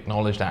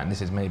acknowledge that, and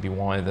this is maybe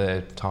why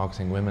they're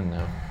targeting women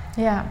now.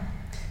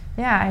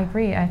 Yeah, I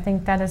agree. I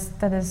think that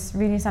is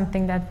really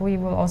something that we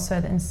will also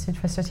at the Institute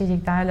for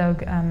Strategic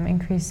Dialogue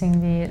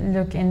increasingly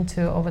look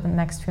into over the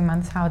next few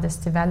months, how this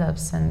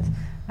develops and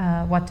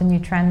what the new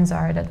trends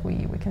are that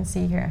we can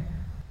see here.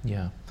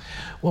 Yeah.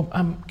 Well,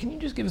 can you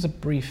just give us a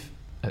brief,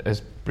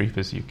 as brief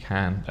as you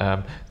can,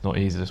 not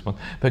easy this one,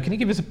 but can you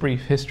give us a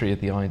brief history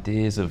of the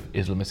ideas of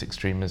Islamist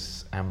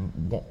extremists and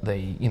what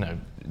they,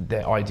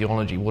 their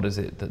ideology, what is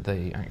it that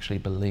they actually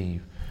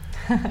believe?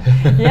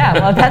 Yeah,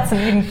 well, that's an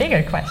even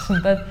bigger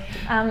question, but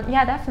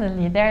yeah,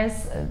 definitely.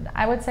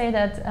 I would say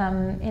that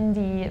in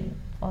the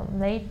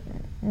late,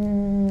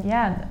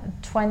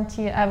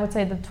 I would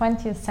say the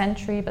 20th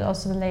century, but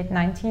also the late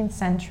 19th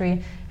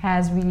century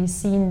has really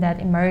seen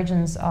that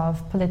emergence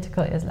of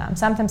political Islam.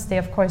 Sometimes they,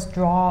 of course,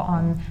 draw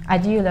on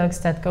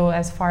ideologues that go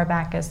as far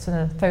back as to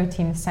the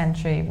 13th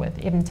century, with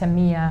Ibn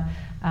Taymiyyah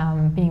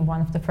being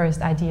one of the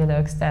first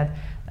ideologues that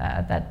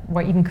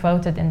were even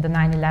quoted in the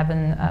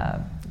 9/11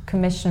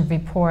 Commission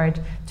report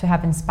to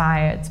have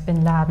inspired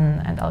bin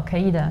Laden and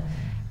Al-Qaeda.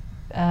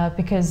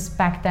 Because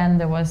back then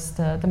there was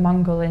the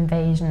Mongol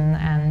invasion,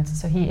 and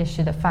so he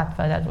issued a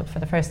fatwa that would for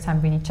the first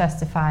time really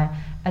justify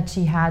a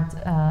jihad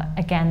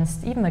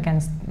against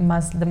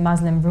the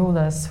Muslim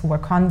rulers who were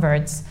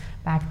converts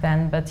back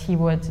then. But he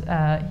would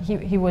a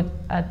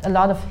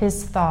lot of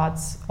his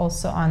thoughts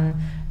also on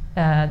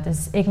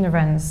this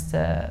ignorance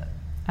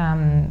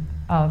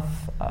of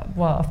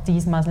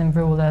these Muslim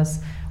rulers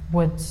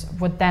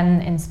would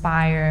then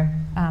inspire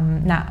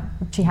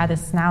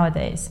jihadists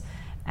nowadays.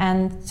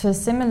 And to a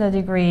similar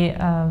degree,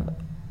 I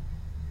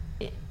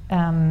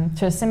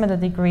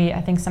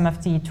think some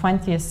of the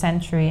 20th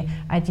century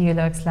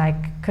ideologues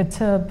like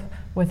Qutb,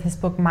 with his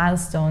book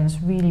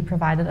Milestones, really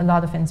provided a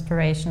lot of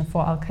inspiration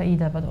for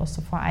Al-Qaeda, but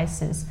also for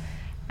ISIS.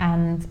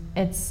 And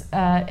it's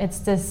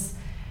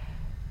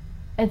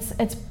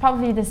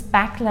probably this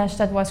backlash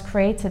that was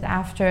created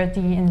after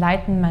the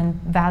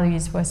Enlightenment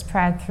values were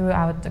spread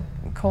throughout the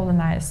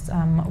colonized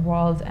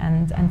world,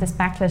 and this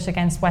backlash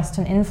against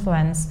Western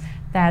influence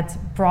that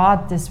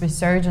brought this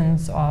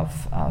resurgence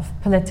of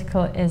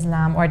political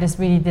Islam, or that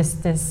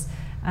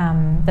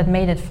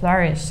made it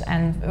flourish.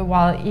 And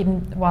while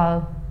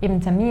Ibn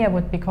Taymiyyah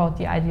would be called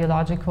the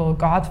ideological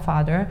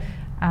godfather,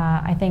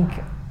 I think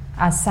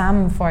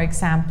Assam, for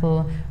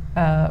example,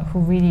 who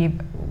really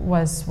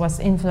was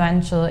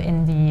influential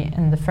in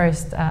the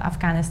first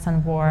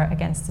Afghanistan war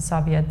against the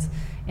Soviet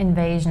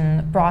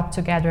invasion, brought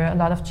together a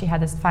lot of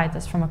jihadist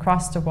fighters from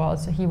across the world.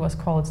 So he was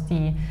called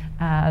the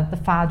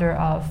father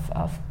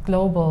of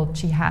global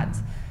jihad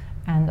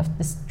and of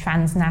this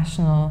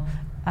transnational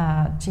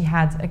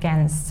jihad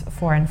against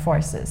foreign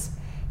forces.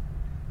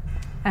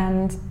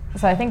 And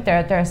so I think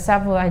there are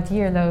several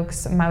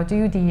ideologues.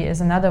 Maududi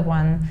is another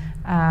one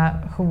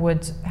who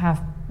would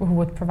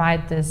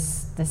provide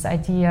this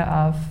idea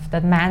of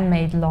that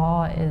man-made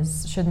law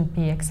shouldn't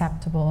be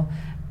acceptable,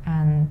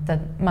 and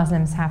that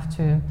Muslims have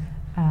to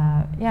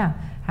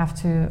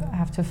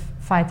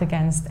fight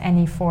against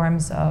any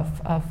forms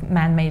of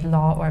man-made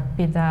law or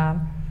bid'ah,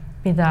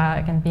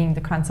 again being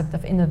the concept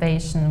of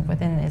innovation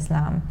within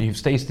Islam. You've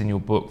stated in your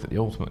book that the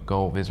ultimate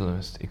goal of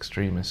Islamist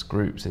extremist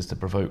groups is to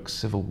provoke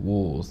civil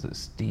wars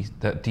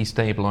that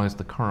destabilize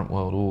the current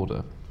world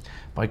order.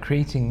 By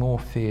creating more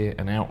fear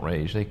and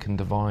outrage, they can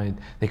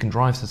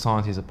drive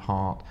societies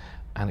apart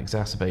and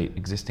exacerbate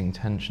existing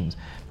tensions.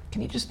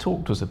 Can you just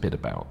talk to us a bit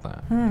about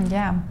that?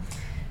 Yeah.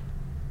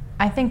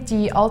 I think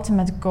the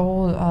ultimate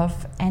goal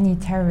of any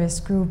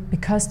terrorist group,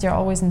 because they're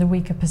always in the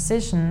weaker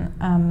position,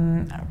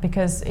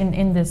 because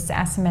in this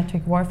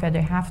asymmetric warfare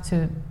they have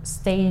to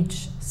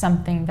stage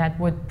something that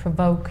would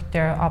provoke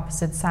their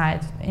opposite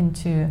side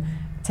into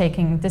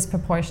taking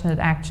disproportionate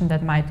action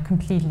that might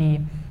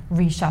completely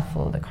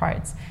reshuffle the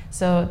cards.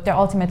 So their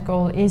ultimate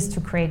goal is to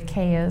create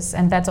chaos,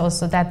 and that's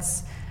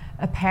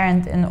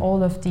apparent in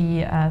all of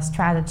the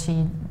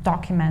strategy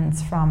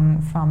documents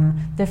from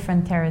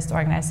different terrorist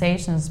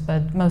organizations,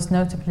 but most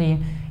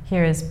notably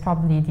here is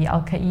probably the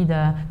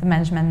Al-Qaeda, the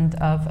management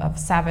of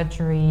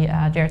savagery,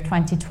 their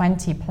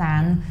 2020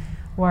 plan,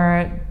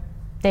 where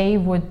they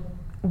would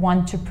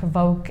want to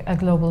provoke a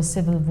global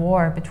civil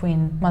war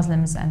between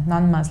Muslims and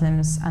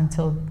non-Muslims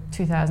until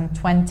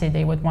 2020.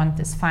 They would want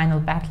this final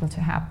battle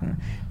to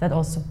happen. That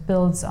also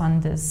builds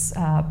on this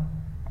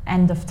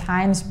end of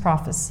times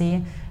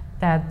prophecy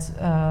that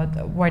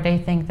where they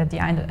think that the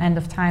end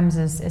of times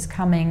is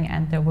coming,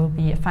 and there will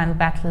be a final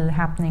battle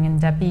happening in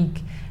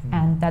Dabiq,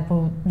 and that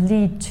will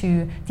lead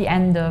to the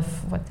end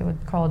of what they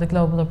would call the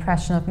global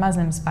oppression of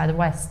Muslims by the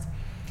West.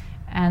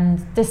 And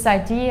this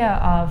idea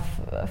of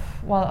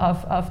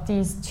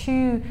these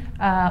two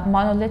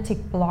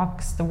monolithic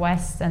blocks, the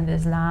West and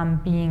Islam,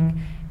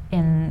 being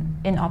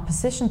in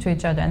opposition to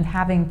each other and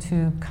having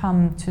to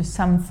come to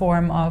some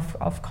form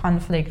of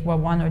conflict where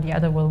one or the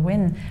other will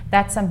win,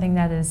 that's something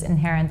that is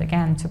inherent,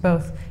 again, to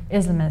both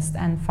Islamist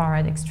and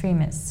far-right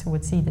extremists who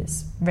would see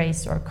this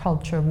race or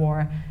culture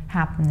war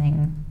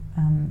happening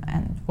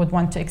and would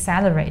want to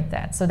accelerate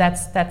that. So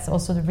that's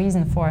also the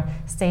reason for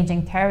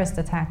staging terrorist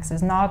attacks,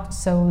 is not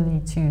solely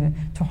to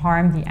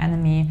harm the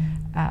enemy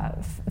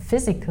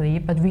physically,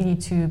 but really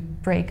to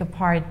break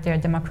apart their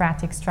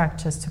democratic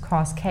structures, to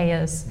cause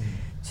chaos,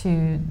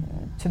 to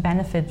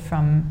benefit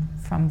from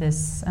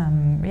this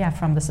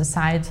from the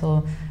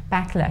societal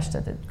backlash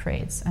that it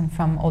creates, and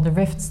from all the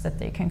rifts that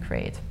they can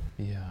create.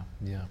 Yeah.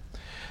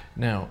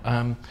 Now,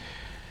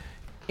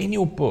 in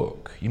your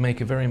book, you make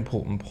a very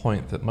important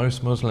point that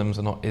most Muslims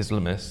are not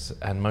Islamists,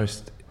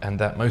 and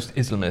that most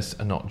Islamists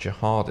are not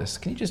jihadists.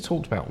 Can you just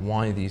talk about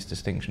why these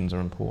distinctions are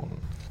important?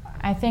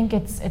 I think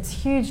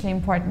it's hugely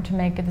important to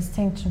make a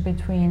distinction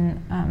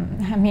between,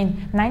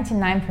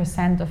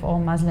 99% of all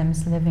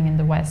Muslims living in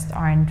the West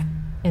aren't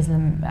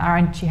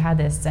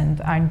jihadists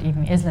and aren't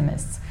even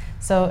Islamists.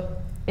 So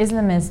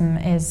Islamism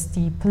is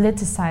the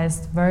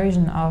politicized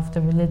version of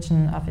the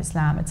religion of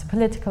Islam. It's a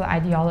political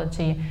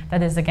ideology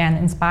that is, again,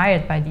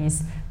 inspired by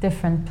these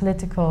different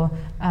political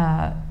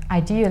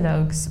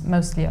ideologues,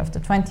 mostly of the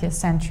 20th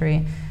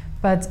century.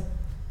 But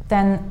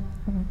then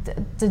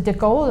the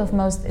goal of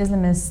most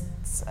Islamists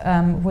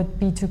would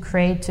be to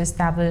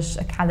establish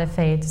a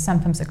caliphate,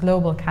 sometimes a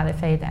global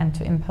caliphate, and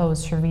to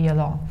impose Sharia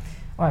law,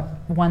 or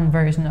one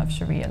version of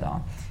Sharia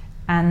law.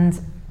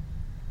 And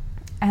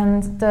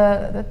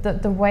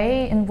the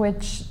way in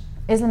which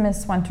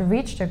Islamists want to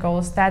reach their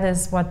goals, that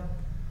is where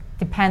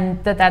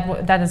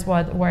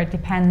it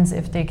depends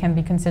if they can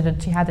be considered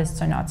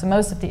jihadists or not. So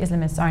most of the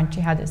Islamists aren't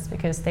jihadists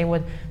because they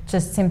would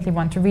just simply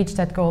want to reach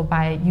that goal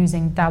by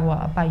using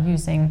dawah, by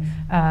using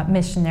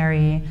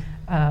missionary,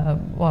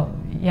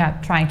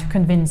 trying to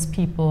convince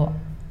people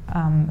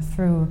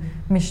through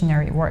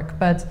missionary work.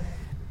 But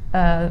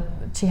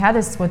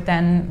jihadists would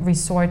then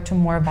resort to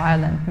more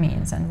violent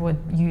means and would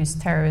use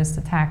terrorist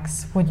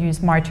attacks, would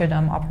use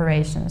martyrdom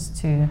operations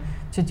to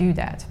do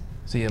that.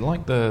 So yeah,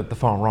 like the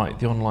far right,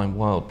 the online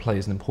world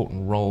plays an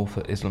important role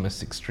for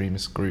Islamist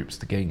extremist groups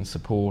to gain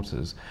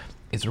supporters.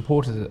 It's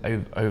reported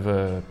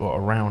that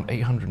around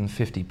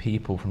 850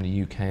 people from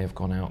the UK have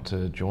gone out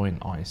to join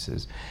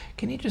ISIS.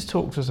 Can you just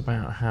talk to us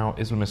about how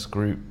Islamist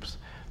groups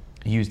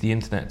use the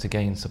internet to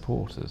gain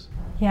supporters?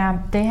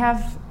 Yeah, they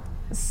have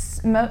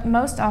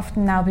most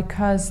often now,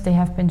 because they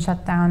have been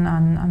shut down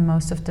on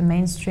most of the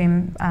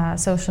mainstream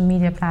social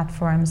media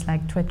platforms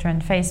like Twitter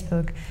and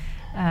Facebook,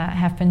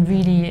 have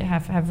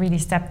really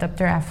stepped up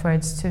their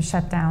efforts to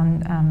shut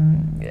down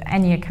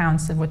any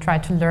accounts that would try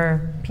to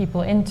lure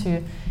people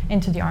into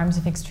the arms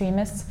of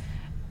extremists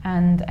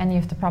and any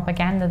of the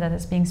propaganda that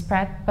is being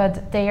spread.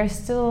 But they are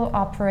still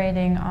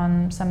operating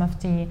on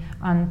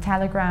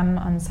Telegram,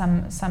 on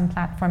some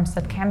platforms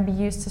that can be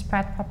used to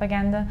spread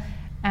propaganda.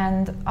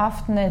 And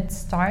often it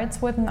starts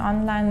with an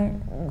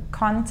online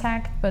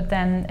contact, but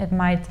then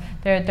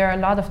there are a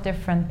lot of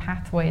different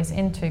pathways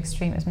into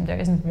extremism. There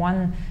isn't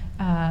one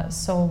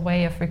sole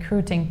way of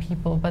recruiting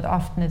people, but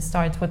often it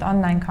starts with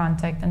online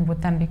contact and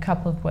would then be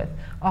coupled with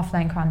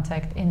offline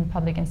contact in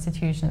public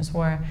institutions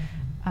where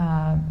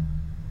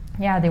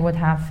they would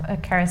have a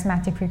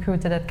charismatic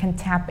recruiter that can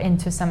tap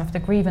into some of the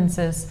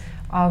grievances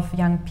of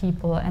young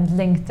people and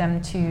link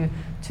them to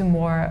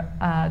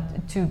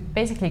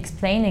basically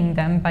explaining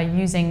them by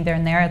using their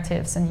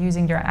narratives and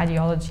using their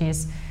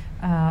ideologies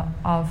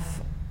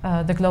of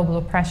the global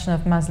oppression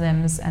of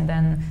Muslims, and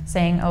then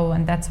saying,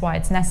 and that's why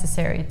it's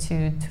necessary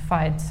to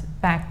fight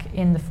back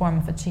in the form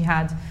of a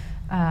jihad,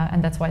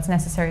 and that's why it's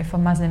necessary for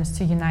Muslims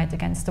to unite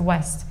against the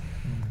West.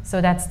 So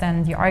that's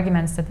then the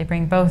arguments that they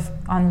bring, both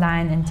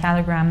online in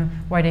Telegram,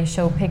 where they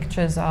show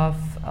pictures of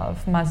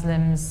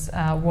Muslims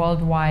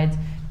worldwide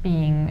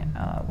being,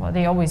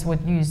 they always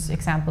would use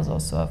examples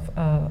also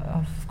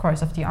of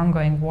course, of the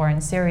ongoing war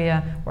in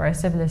Syria, where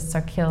civilists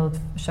are killed,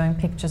 showing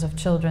pictures of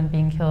children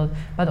being killed,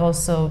 but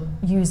also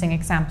using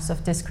examples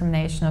of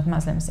discrimination of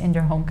Muslims in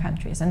their home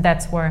countries. And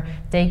that's where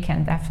they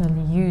can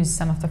definitely use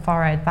some of the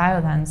far-right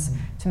violence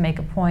to make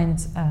a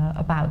point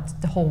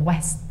about the whole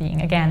West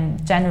being, again,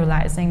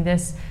 generalizing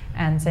this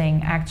and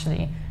saying,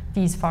 actually,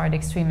 these far-right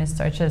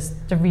extremists are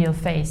just the real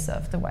face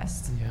of the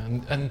West. Yeah,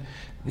 and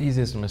these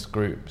Islamist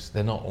groups,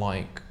 they're not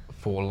like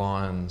Four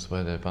Lions,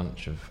 where they're a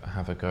bunch of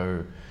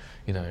have-a-go,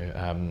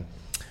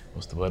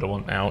 what's the word I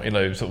want now?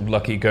 Sort of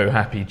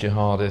lucky-go-happy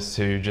jihadists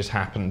who just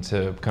happen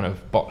to kind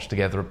of botch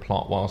together a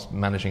plot whilst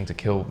managing to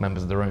kill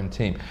members of their own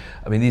team.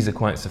 I mean, these are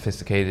quite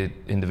sophisticated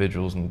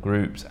individuals and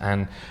groups,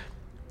 and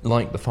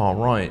like the far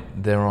right,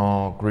 there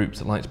are groups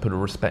that like to put a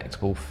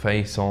respectable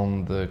face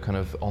on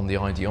the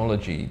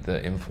ideology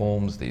that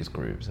informs these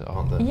groups,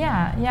 aren't there?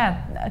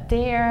 Yeah.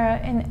 They're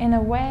in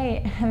a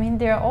way. I mean,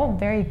 they're all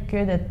very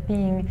good at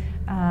being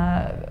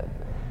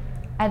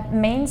at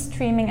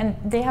mainstreaming, and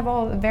they have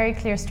all very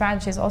clear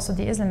strategies. Also,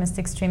 the Islamist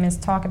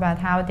extremists talk about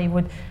how they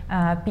would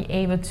be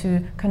able to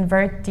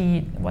convert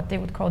what they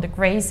would call the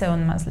gray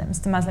zone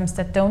Muslims, the Muslims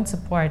that don't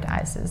support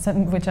ISIS,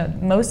 which are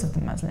most of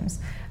the Muslims,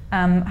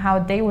 how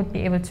they would be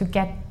able to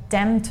get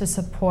them to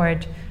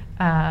support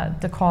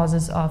the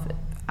causes of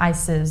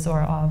ISIS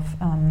or of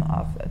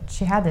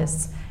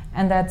jihadists.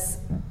 And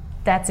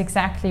that's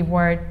exactly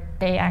where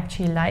they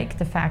actually like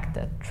the fact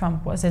that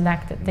Trump was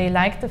elected. They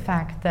like the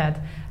fact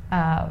that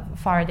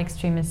far-right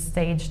extremists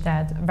staged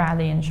that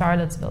rally in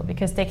Charlottesville,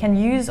 because they can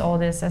use all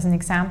this as an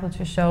example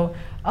to show,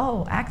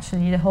 oh,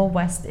 actually the whole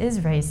West is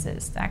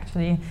racist.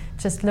 Actually,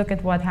 just look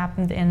at what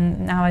happened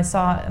now I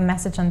saw a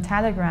message on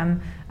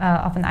Telegram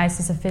of an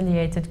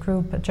ISIS-affiliated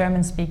group, a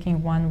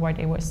German-speaking one, where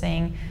they were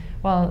saying,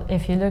 well,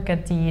 if you look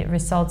at the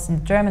results in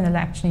the German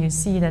election, you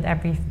see that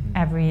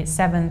every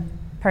seventh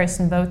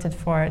person voted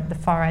for the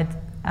far-right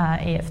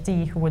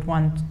AfD, who would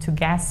want to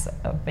guess.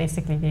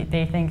 Basically,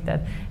 they think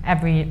that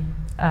every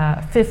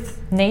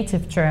fifth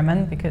native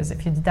German, because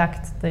if you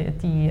deduct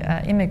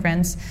the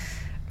immigrants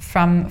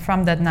from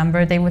that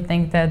number, they would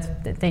think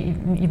that they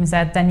even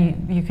said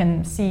then you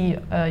can see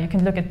you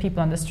can look at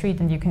people on the street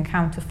and you can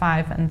count to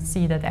 5 and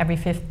see that every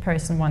fifth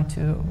person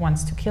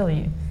wants to kill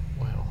you.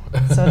 Wow.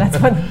 So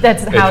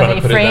that's how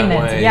they frame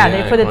it. Yeah,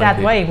 they put it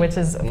that way, which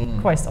is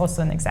of course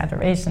also an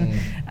exaggeration.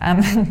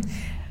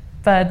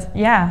 But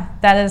yeah,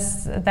 that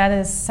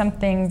is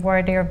something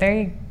where they are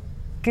very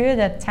good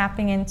at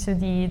tapping into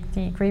the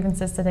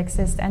grievances that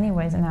exist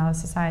anyways in our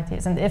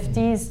societies. And if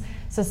these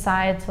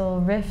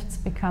societal rifts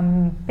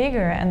become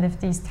bigger and if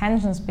these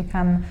tensions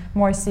become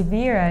more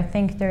severe, I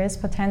think there is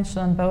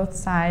potential on both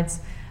sides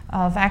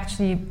of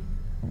actually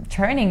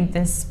turning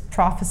this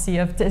prophecy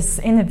of this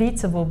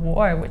inevitable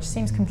war, which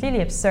seems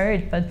completely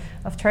absurd, but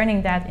of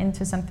turning that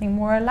into something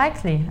more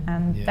likely,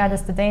 and that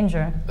is the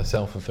danger. A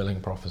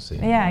self-fulfilling prophecy.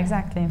 Yeah,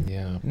 exactly.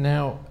 Yeah.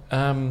 Now,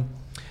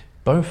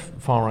 both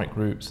far-right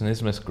groups and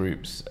Islamist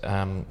groups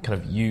kind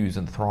of use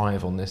and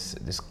thrive on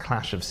this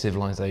clash of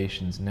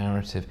civilizations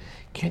narrative.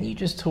 Can you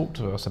just talk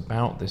to us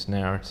about this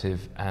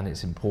narrative and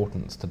its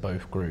importance to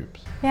both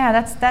groups? Yeah,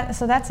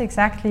 that's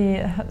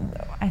exactly,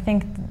 I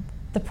think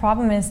the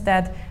problem is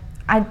that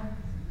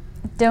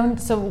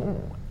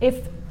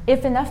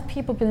if enough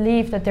people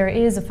believe that there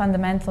is a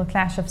fundamental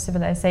clash of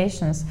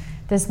civilizations,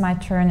 this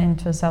might turn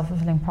into a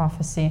self-fulfilling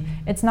prophecy.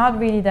 It's not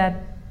really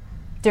that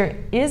there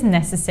is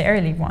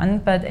necessarily one,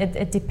 but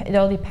it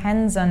all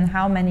depends on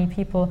how many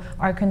people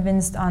are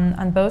convinced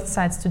on both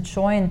sides to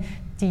join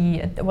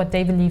what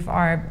they believe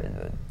are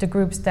the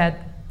groups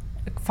that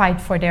fight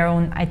for their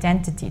own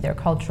identity, their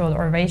cultural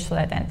or racial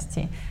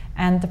identity.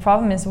 And the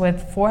problem is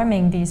with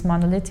forming these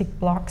monolithic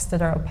blocks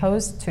that are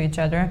opposed to each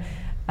other,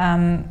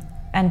 and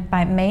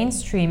by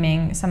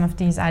mainstreaming some of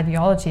these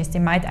ideologies, they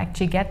might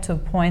actually get to a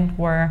point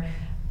where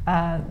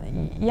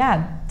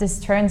this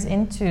turns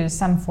into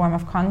some form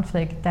of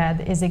conflict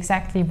that is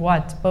exactly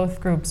what both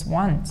groups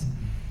want.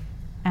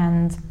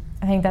 And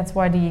I think that's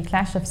why the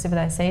clash of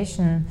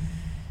civilization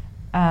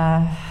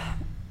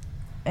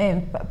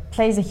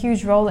plays a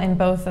huge role in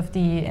both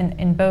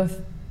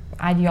both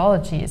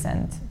ideologies,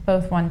 and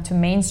both want to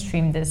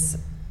mainstream this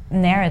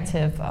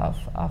narrative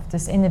of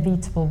this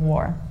inevitable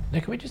war. Now,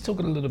 can we just talk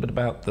a little bit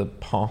about the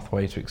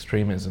pathway to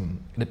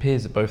extremism? It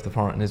appears that both the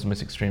far-right and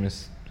Islamist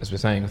extremists, as we're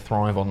saying,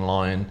 thrive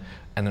online,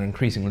 and they're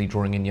increasingly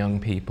drawing in young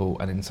people,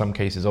 and in some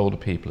cases older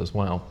people as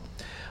well.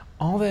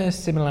 Are there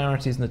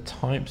similarities in the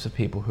types of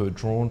people who are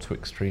drawn to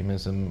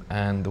extremism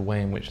and the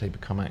way in which they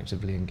become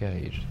actively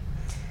engaged?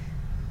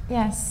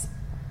 Yes,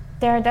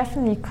 there are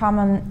definitely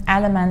common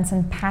elements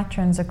and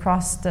patterns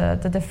across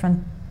the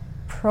different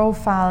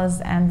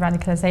profiles and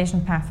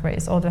radicalization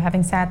pathways, although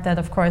having said that,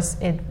 of course,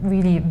 it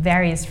really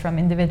varies from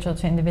individual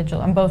to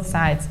individual on both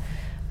sides.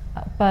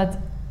 But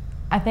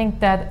I think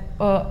that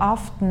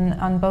often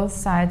on both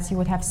sides you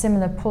would have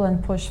similar pull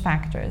and push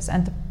factors,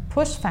 and the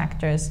push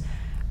factors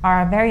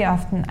are very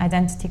often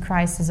identity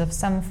crisis of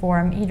some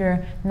form,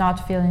 either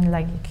not feeling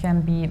like you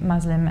can be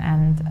Muslim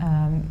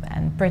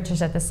and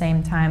British at the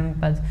same time,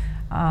 but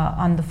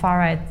on the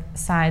far-right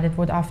side it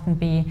would often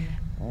be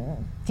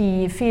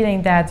the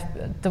feeling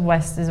that the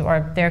West is,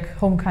 or their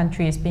home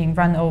country is being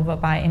run over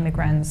by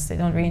immigrants. They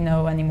don't really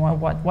know anymore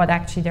what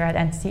actually their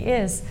identity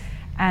is.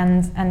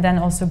 And then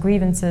also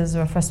grievances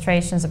or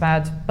frustrations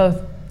about both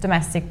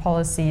domestic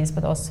policies,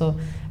 but also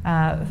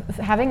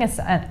having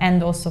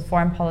and also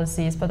foreign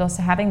policies, but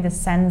also having this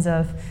sense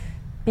of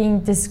being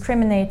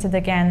discriminated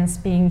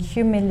against, being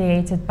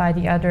humiliated by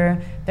the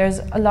other. There's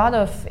a lot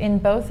of, in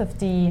both of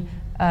the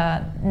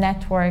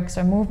networks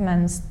or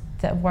movements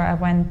where I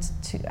went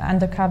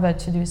undercover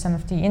to do some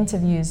of the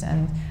interviews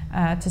and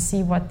to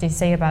see what they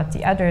say about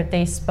the other,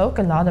 they spoke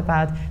a lot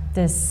about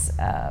this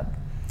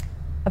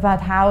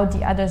about how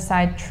the other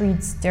side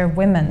treats their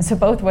women. So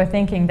both were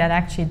thinking that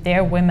actually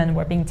their women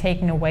were being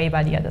taken away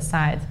by the other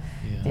side.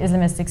 Yeah. The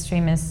Islamist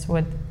extremists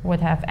would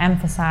have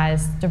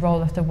emphasized the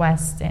role of the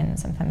West in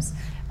sometimes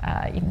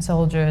even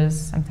soldiers,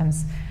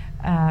 sometimes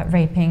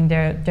raping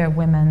their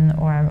women,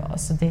 or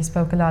also they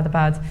spoke a lot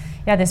about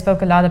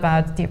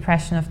the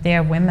oppression of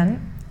their women.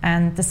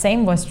 And the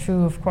same was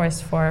true, of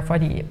course, for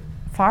the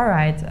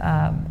far-right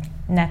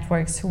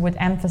networks, who would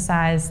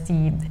emphasize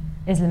the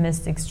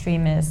Islamist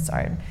extremists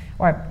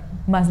or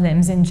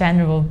Muslims in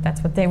general,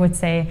 that's what they would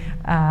say,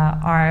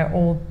 are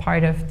all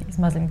part of these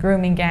Muslim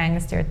grooming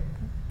gangs. They're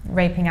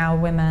raping our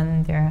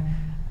women. They're,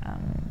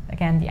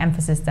 again, the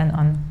emphasis then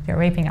on they're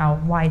raping our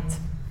white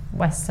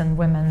Western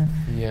women.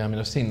 Yeah, I mean,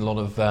 I've seen a lot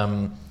of,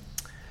 from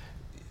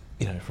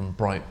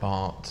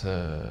Breitbart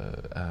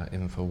to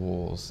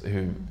InfoWars,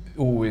 who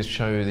always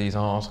show these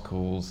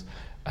articles,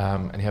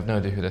 and you have no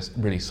idea who they're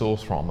really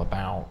sourced from,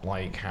 about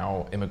like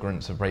how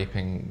immigrants are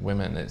raping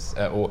women. It's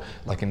or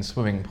like in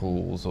swimming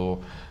pools,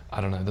 or I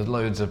don't know. There's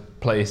loads of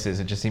places.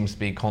 It just seems to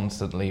be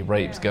constantly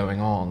rapes going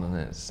on, and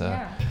it's.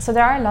 So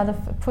there are a lot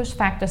of push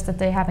factors that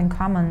they have in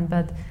common,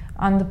 but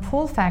on the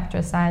pull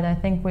factor side, I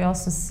think we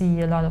also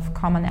see a lot of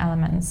common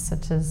elements,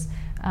 such as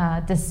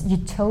these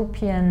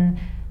utopian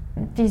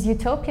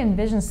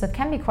visions that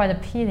can be quite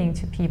appealing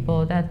to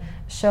people, that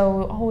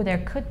show, there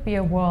could be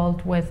a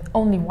world with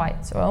only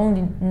whites or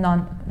only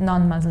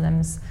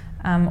non-Muslims,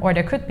 or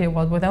there could be a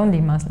world with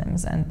only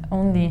Muslims and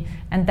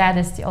that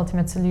is the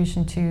ultimate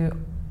solution to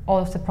all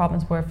of the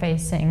problems we're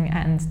facing.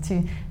 And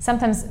to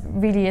sometimes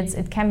really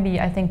it can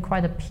be, I think,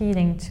 quite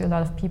appealing to a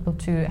lot of people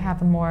to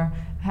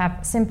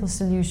have simple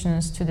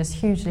solutions to this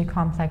hugely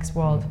complex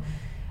world,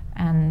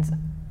 and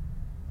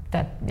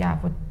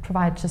that would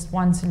provide just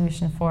one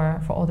solution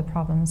for all the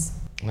problems.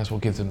 And that's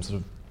what gives them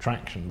sort of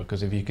traction,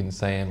 because if you can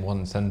say in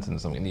one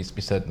sentence something that needs to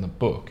be said in a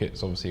book,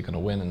 it's obviously going to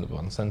win in the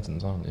one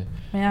sentence, aren't you?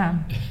 Yeah.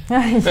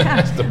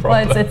 That's the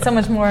problem. Well, it's so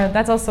much more.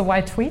 That's also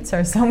why tweets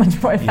are so much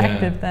more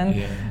effective than.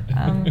 Yeah.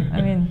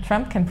 I mean,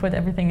 Trump can put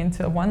everything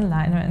into a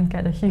one-liner and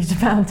get a huge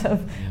amount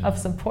of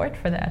support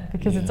for that,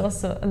 because it's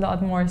also a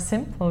lot more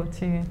simple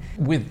to.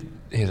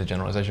 Here's a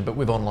generalization, but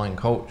with online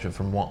culture,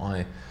 from what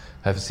I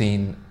have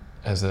seen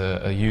as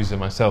a user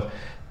myself,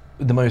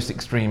 the most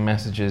extreme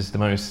messages, the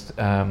most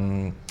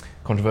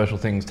controversial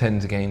things tend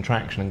to gain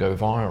traction and go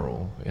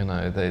viral.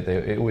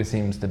 It always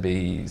seems to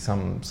be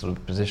some sort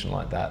of position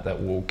like that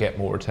will get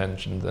more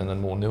attention than a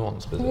more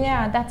nuanced position.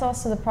 Yeah, that's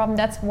also the problem.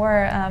 That's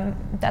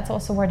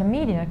also where the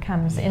media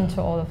comes into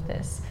all of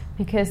this,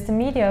 because the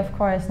media, of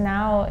course,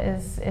 now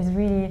is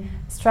really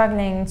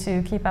struggling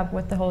to keep up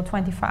with the whole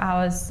 24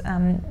 hours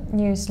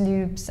news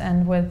loops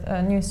and with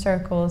news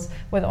circles,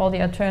 with all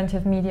the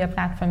alternative media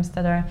platforms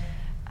that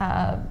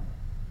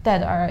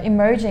are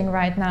emerging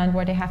right now, and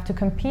where they have to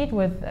compete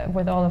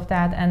with all of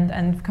that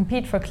and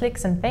compete for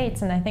clicks and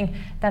baits. And I think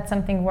that's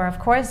something where, of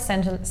course,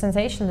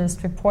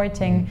 sensationalist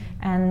reporting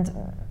and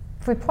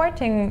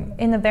reporting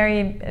in a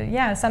very,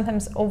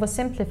 sometimes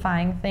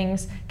oversimplifying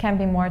things can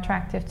be more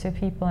attractive to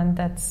people. And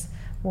that's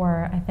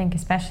where I think,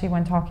 especially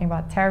when talking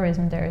about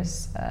terrorism,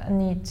 there's a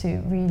need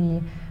to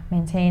really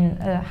maintain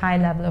a high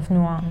level of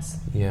nuance.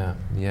 Yeah.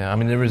 I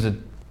mean, there is a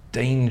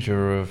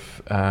danger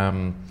of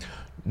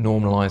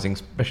normalising,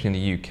 especially in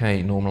the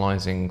UK,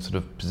 normalising sort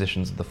of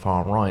positions of the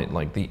far right,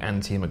 like the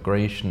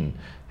anti-immigration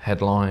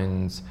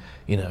headlines,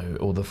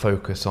 or the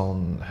focus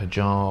on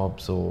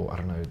hijabs, or I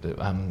don't know,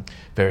 the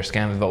various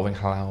scams involving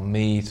halal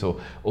meat,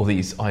 or all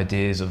these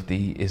ideas of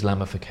the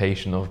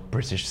Islamification of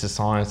British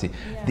society.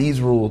 Yeah. These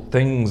are all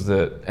things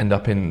that end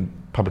up in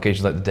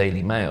publications like the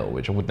Daily Mail,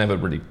 which I would never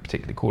really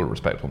particularly call a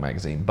respectable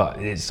magazine, but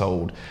it is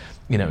sold.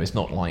 It's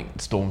not like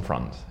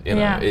Stormfront.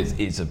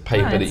 It's a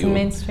paper that you'll.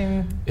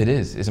 Mainstream. It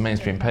is. It's a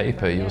mainstream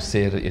paper. You'll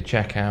see it at your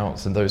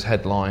checkouts, and those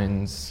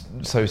headlines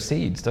sow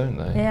seeds, don't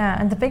they? Yeah,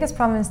 and the biggest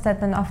problem is that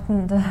then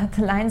often the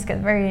lines get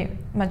very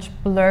much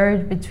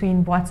blurred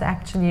between what's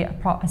actually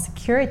a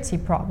security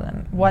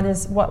problem, what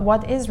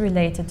is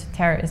related to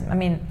terrorism. I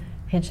mean,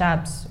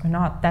 hijabs or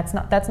not, that's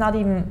not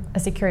even a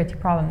security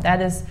problem. That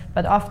is,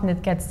 but often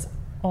it gets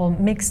all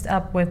mixed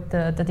up with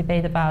the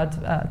debate about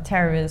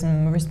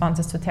terrorism,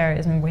 responses to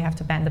terrorism. We have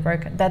to ban the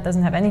burqa. That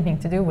doesn't have anything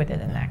to do with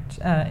it.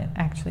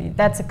 Actually,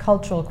 that's a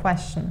cultural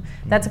question.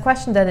 That's a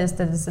question that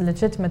is a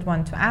legitimate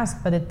one to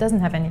ask, but it doesn't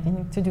have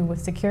anything to do with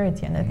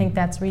security. And I think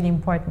that's really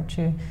important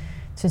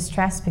to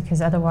stress,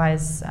 because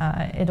otherwise,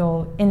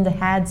 in the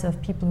heads of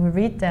people who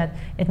read that,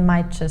 it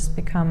might just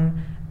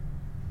become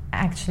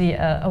actually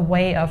a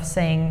way of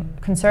saying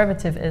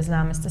conservative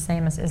Islam is the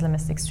same as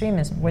Islamist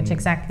extremism, which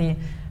exactly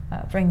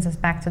brings us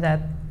back to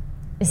that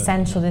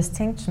essential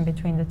distinction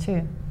between the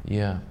two.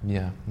 Yeah,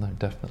 no,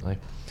 definitely.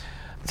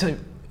 So,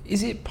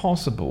 is it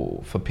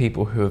possible for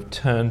people who have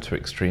turned to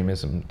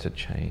extremism to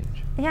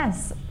change?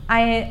 Yes,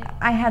 I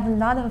had a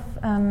lot of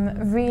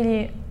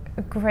really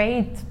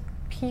great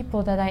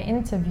people that I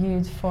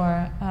interviewed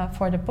for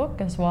the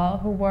book as well,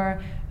 who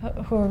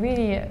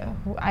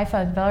I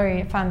found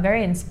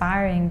very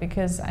inspiring,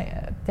 because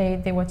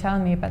they were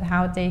telling me about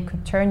how they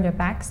could turn their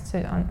backs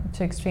to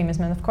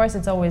extremism. And of course,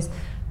 it's always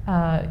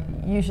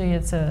usually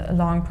it's a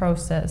long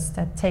process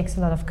that takes a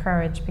lot of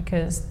courage,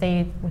 because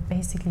they would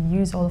basically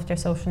use all of their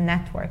social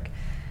network.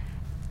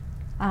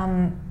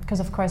 Because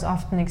of course,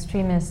 often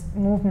extremist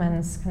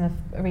movements kind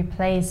of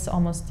replace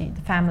almost the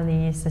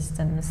family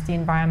systems, the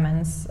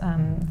environments,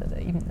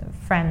 even the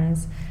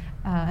friends,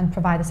 and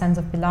provide a sense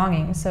of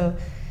belonging. So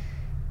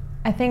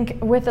I think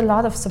with a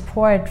lot of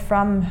support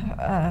from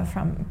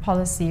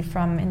policy,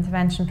 from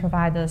intervention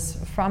providers,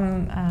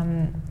 from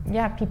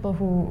people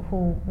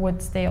who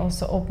would stay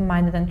also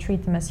open-minded and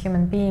treat them as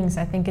human beings,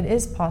 I think it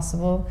is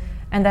possible.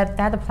 And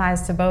that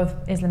applies to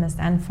both Islamist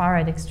and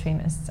far-right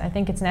extremists. I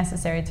think it's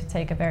necessary to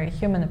take a very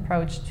human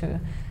approach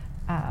to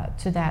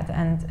that,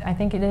 and I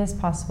think it is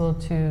possible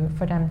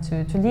for them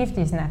to leave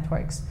these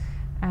networks,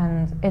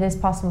 and it is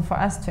possible for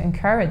us to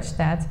encourage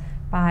that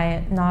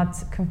by not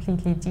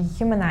completely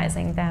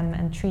dehumanizing them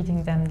and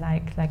treating them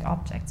like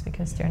objects,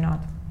 because they're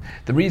not.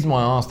 The reason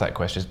why I asked that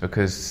question is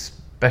because,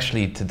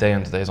 especially today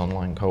in today's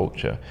online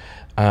culture,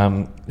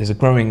 there's a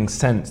growing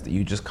sense that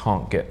you just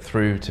can't get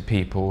through to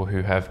people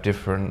who have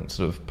different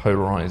sort of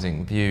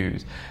polarizing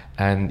views.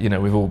 And,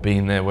 we've all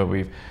been there where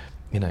we've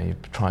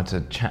tried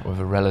to chat with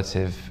a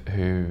relative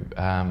who,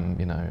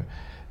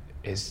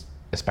 is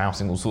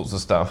espousing all sorts of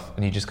stuff,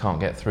 and you just can't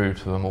get through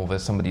to them, or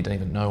there's somebody you don't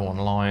even know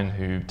online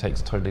who takes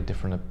a totally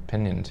different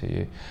opinion to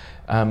you.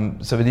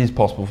 So it is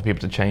possible for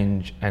people to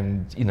change,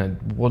 and,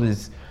 what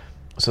is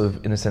sort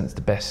of, in a sense,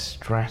 the best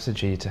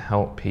strategy to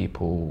help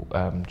people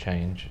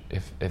change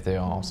if they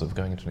are sort of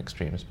going into an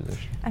extremist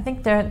position? I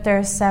think there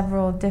are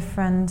several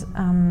different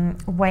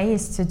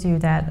ways to do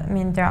that. I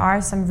mean, there are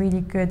some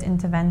really good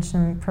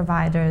intervention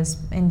providers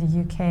in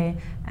the UK,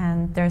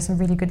 and there are some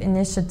really good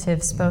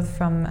initiatives, both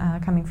from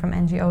coming from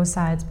NGO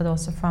sides, but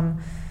also from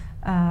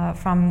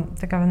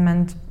the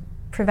government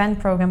Prevent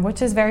program,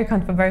 which is very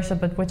controversial,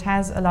 but which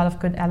has a lot of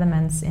good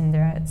elements in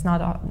there. It's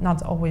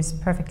not always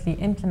perfectly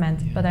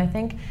implemented, but I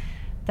think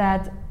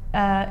that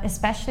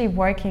especially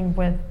working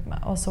with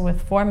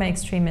former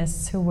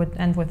extremists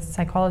and with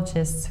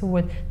psychologists who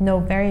would know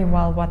very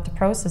well what the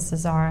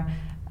processes are,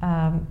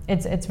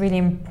 it's really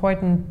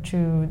important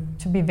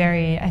to be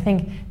very, I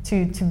think,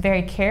 to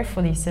very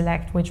carefully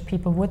select which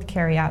people would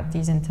carry out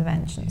these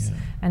interventions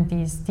and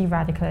these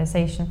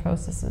de-radicalization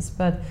processes.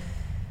 But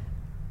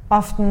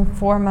often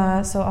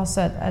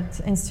also at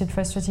Institute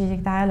for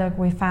Strategic Dialogue,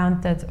 we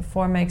found that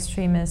former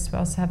extremists, we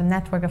also have a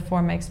network of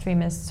former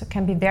extremists,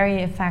 can be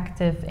very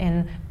effective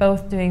in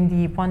both doing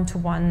the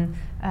one-to-one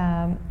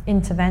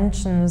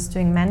interventions,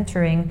 doing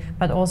mentoring,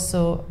 but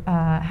also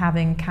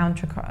having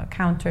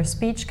counter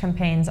speech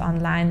campaigns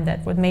online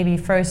that would maybe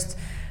first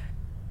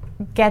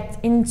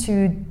get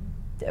into,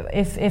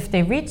 if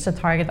they reach the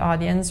target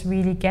audience,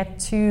 really get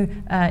to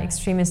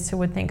extremists who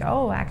would think,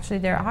 oh, actually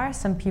there are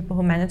some people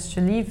who manage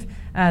to leave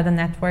the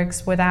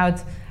networks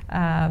without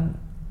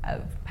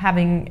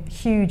having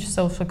huge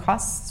social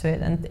costs to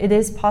it. And it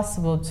is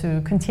possible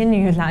to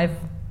continue life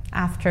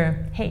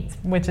after hate,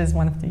 which is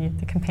one of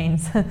the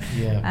campaign's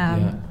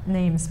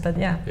names. But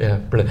yeah,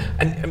 brilliant.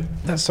 And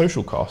that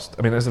social cost,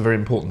 I mean, that's a very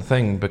important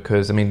thing,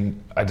 because I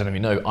don't know if you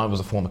know, I was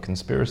a former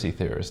conspiracy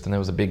theorist, and there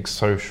was a big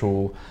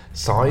social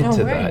side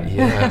to that.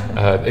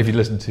 Yeah, if you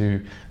listen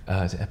to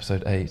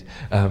episode 8,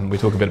 we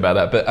talk a bit about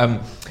that. But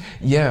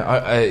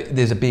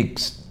there's a big.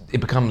 It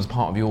becomes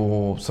part of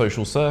your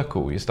social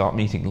circle. You start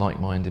meeting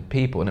like-minded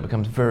people, and it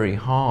becomes very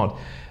hard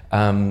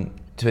in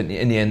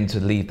the end to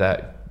leave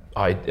that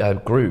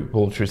group,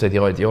 or should we say the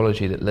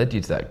ideology that led you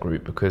to that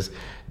group, because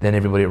then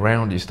everybody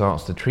around you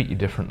starts to treat you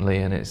differently,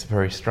 and it's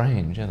very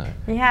strange,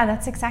 Yeah,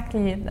 that's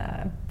exactly.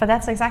 But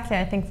that's exactly,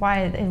 I think,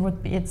 why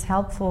it's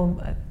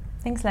helpful.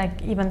 Things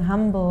like even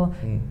Humble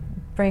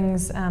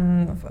brings,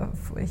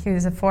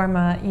 who's a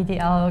former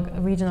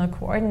EDL regional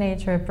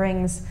coordinator,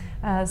 brings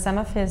some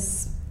of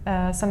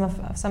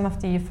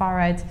the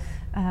far-right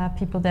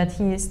people that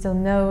he still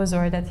knows,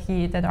 or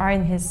that are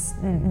in his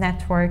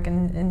network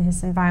and in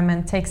his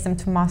environment, takes them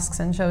to mosques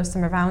and shows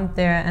them around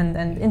there,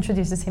 and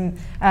introduces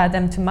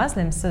them to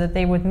Muslims, so that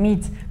they would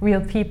meet real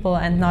people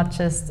and not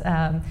just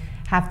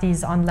have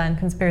these online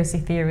conspiracy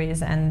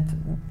theories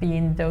and be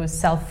in those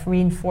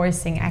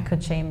self-reinforcing echo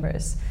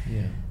chambers.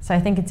 So I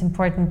think it's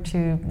important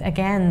to,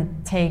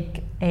 again,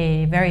 take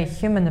a very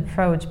human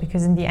approach,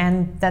 because in the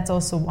end, that's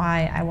also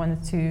why I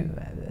wanted to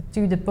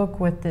do the book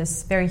with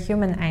this very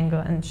human angle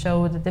and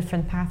show the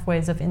different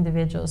pathways of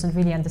individuals and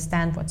really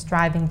understand what's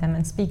driving them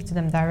and speak to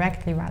them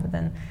directly, rather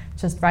than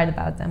just write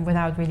about them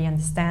without really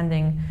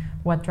understanding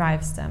what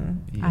drives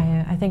them.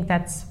 I think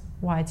that's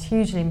why it's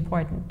hugely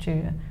important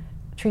to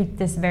treat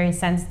this very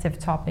sensitive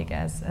topic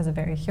as a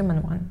very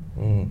human one.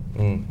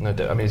 No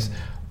doubt. I mean, it's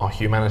our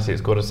humanity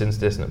has got us into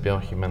this, and it'll be our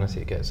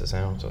humanity that gets us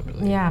out, I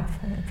believe. Yeah,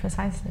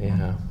 precisely.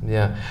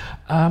 Yeah.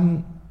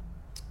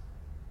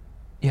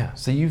 Yeah,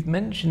 so you've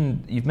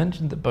mentioned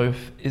that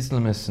both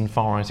Islamists and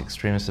far-right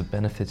extremists have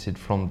benefited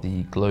from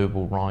the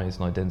global rise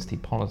in identity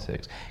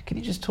politics. Can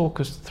you just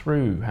talk us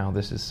through how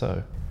this is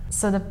so?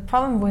 So the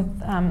problem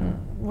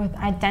with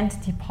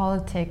identity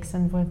politics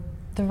and with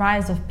the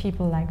rise of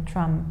people like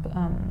Trump,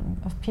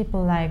 of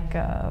people like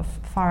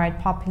far-right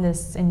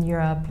populists in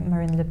Europe,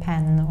 Marine Le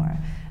Pen, or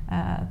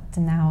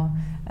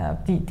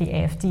the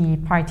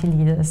AfD party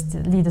leaders, the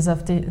leaders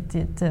of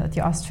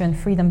the Austrian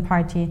Freedom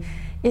Party,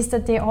 is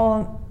that they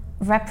all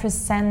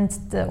represent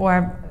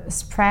or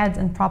spread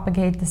and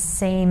propagate the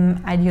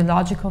same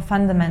ideological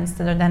fundaments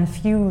that are then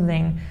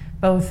fueling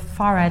both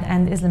far-right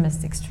and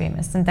Islamist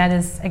extremists. And that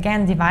is,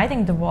 again,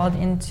 dividing the world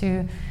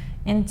into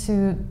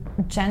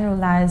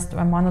generalized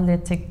or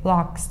monolithic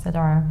blocks that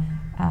are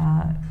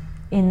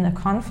in a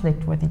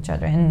conflict with each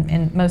other.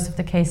 In most of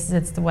the cases,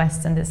 it's the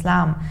West and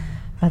Islam.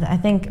 But I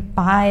think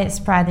by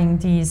spreading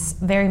these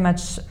very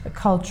much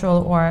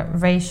cultural or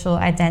racial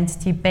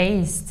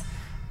identity-based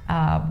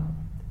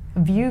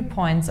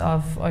viewpoints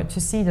or to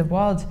see the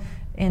world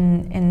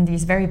in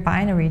these very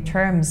binary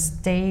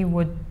terms, they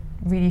would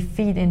really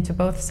feed into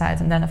both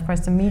sides. And then, of course,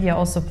 the media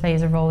also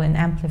plays a role in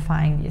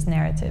amplifying these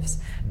narratives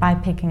by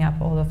picking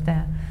up all of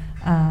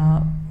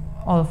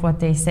what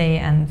they say,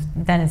 and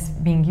then it's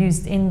being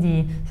used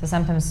so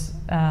sometimes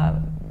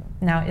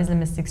now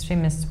Islamist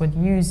extremists would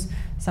use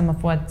some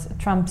of what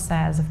Trump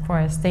says. Of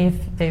course,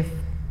 they've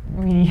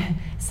really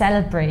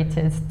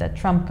celebrated that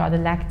Trump got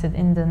elected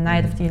in the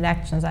night of the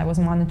elections. I was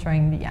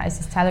monitoring the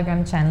ISIS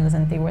Telegram channels,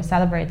 and they were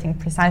celebrating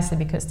precisely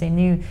because they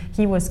knew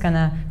he was going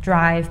to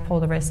drive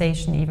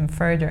polarization even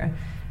further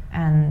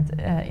and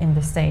in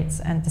the States.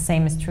 And the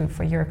same is true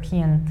for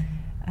European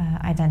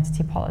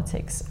identity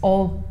politics.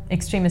 All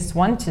extremists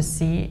want to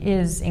see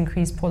is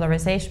increased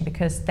polarization,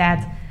 because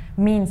that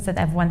means that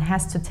everyone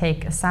has to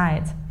take a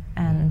side,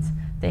 and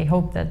they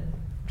hope that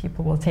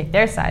people will take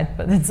their side,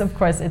 but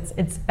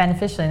it's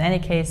beneficial in any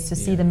case to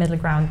see the middle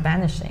ground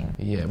vanishing.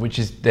 Yeah, which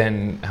is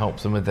then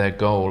helps them with their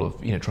goal of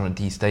trying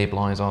to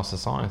destabilize our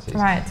societies.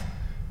 Right.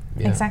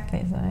 Yeah.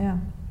 Exactly. So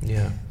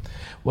yeah.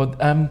 Well,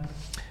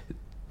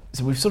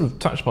 so we've sort of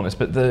touched upon this,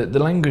 but the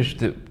language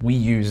that we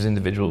use as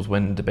individuals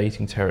when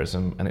debating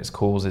terrorism and its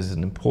causes is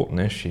an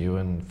important issue.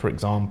 And for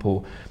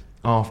example,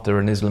 after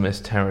an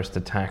Islamist terrorist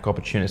attack,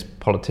 opportunist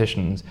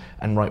politicians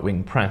and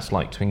right-wing press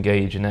like to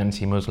engage in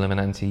anti-Muslim and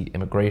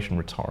anti-immigration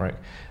rhetoric.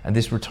 And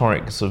this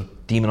rhetoric sort of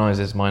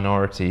demonizes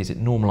minorities,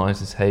 it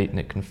normalizes hate, and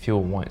it can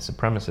fuel white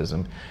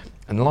supremacism.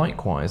 And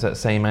likewise, that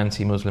same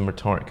anti-Muslim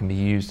rhetoric can be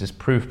used as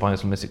proof by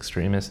Islamist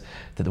extremists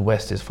that the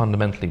West is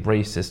fundamentally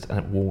racist and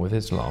at war with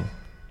Islam.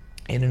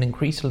 In an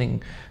increasingly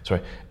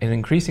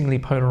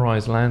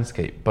polarized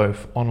landscape,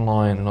 both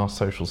online and our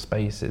social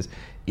spaces,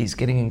 it's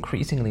getting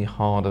increasingly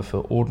harder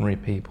for ordinary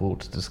people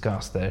to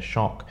discuss their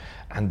shock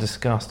and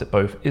disgust at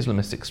both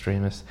Islamist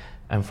extremists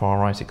and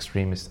far-right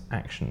extremist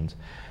actions.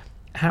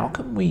 How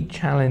can we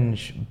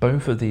challenge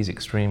both of these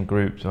extreme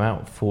groups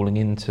without falling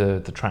into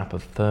the trap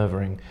of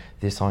furthering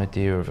this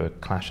idea of a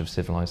clash of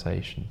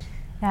civilizations?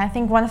 Yeah, I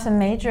think one of the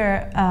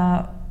major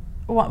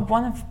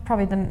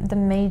the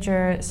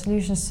major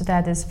solutions to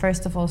that is,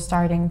 first of all,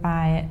 starting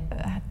by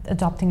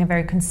adopting a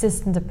very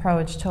consistent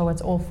approach towards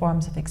all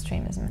forms of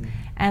extremism. Mm-hmm.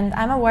 And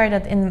I'm aware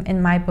that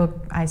in my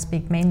book I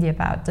speak mainly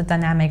about the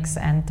dynamics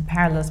and the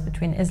parallels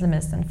between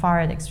Islamist and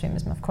far-right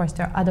extremism. Of course,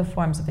 there are other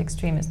forms of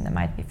extremism. There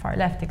might be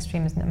far-left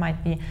extremism, there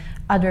might be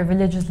other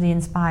religiously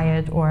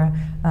inspired or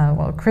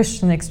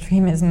Christian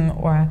extremism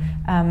or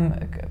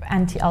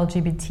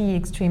anti-LGBT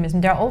extremism.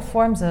 There are all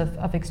forms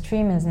of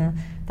extremism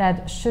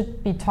that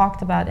should be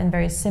talked about in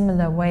very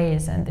similar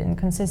ways, and in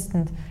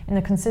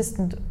a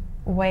consistent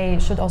way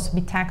should also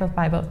be tackled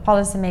by both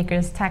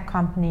policymakers, tech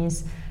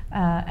companies,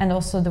 and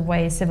also the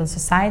way civil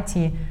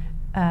society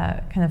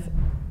kind of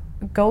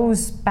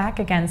goes back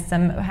against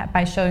them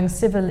by showing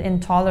civil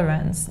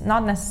intolerance,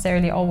 not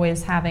necessarily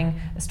always having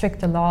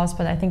stricter laws,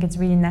 but I think it's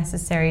really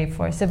necessary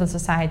for civil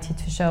society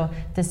to show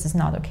this is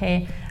not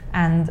okay,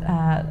 and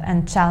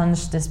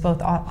challenge this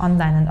both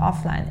online and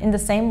offline. In the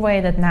same way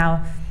that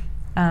now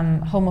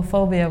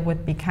homophobia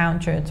would be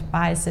countered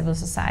by civil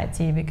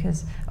society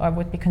or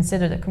would be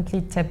considered a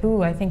complete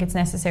taboo, I think it's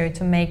necessary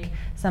to make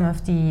some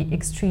of the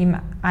extreme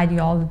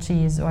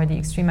ideologies or the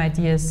extreme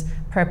ideas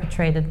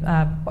propagated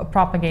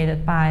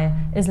by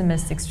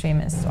Islamist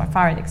extremists or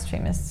far-right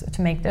extremists,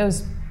 to make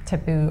those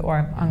taboo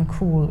or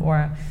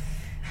uncool,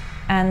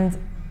 and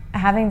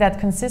having that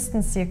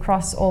consistency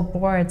across all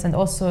boards, and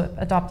also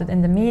adopted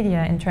in the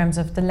media in terms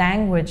of the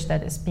language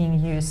that is being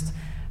used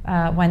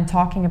when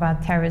talking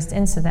about terrorist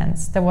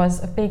incidents. There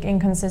was a big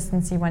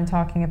inconsistency when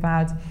talking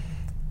about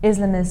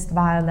Islamist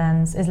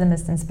violence,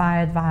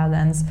 Islamist-inspired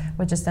violence,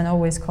 which is then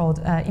always called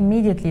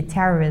immediately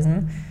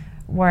terrorism,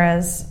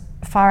 whereas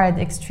far-right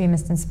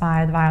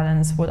extremist-inspired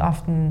violence would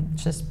often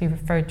just be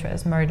referred to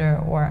as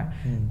murder or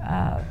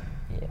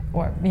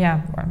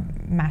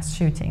mass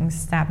shootings,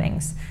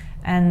 stabbings.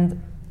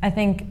 And I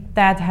think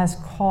that has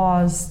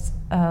caused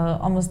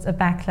almost a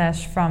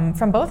backlash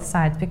from both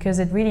sides, because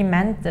it really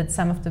meant that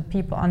some of the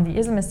people on the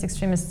Islamist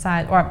extremist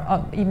side,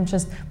 or even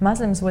just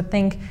Muslims, would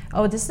think,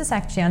 oh, this is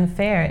actually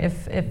unfair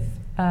if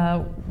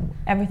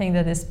everything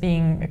that is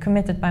being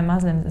committed by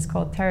Muslims is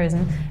called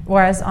terrorism,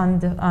 whereas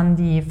on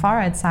the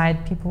far-right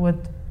side, people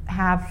would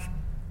have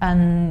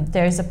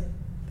there's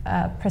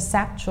a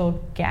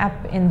perceptual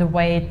gap in the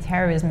way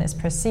terrorism is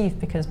perceived,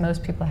 because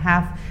most people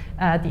have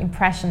the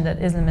impression that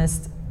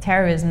Islamist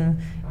terrorism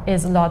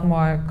is a lot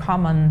more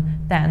common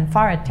than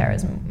far-right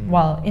terrorism.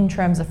 While in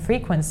terms of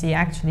frequency,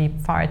 actually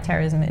far-right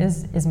terrorism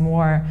is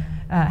more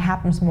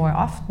happens more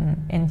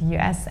often in the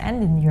US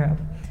and in Europe,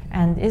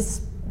 and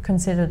is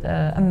considered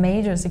a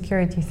major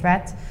security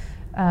threat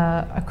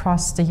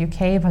across the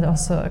UK, but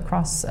also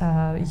across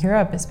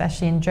Europe,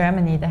 especially in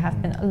Germany. There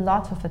have been a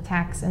lot of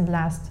attacks in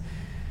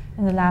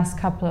the last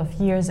couple of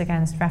years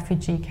against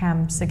refugee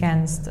camps,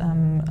 against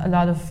a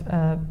lot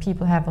of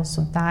people have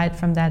also died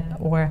from that,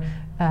 or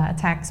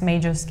attacks,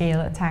 major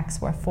scale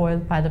attacks, were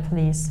foiled by the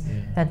police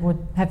that would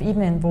have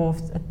even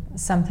involved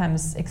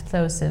sometimes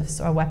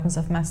explosives or weapons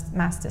of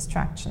mass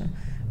destruction,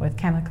 with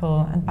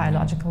chemical and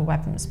biological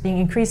weapons being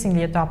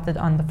increasingly adopted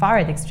on the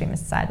far-right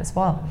extremist side as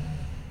well.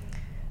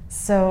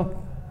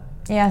 So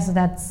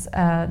that's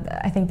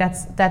I think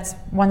that's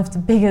one of the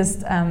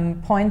biggest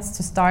points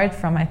to start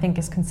from, I think,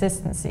 is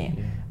consistency.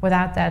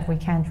 Without that, we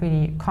can't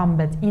really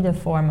combat either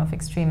form of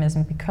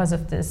extremism, because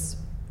of this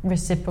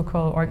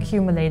reciprocal or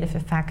cumulative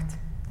effect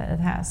that it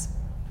has.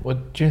 Well,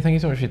 Julia, thank you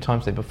so much for your time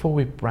today. Before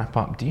we wrap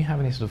up, do you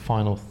have any sort of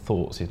final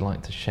thoughts you'd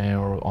like to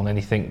share on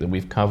anything that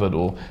we've covered,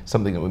 or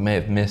something that we may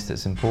have missed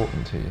that's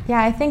important to you?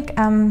 Yeah, I think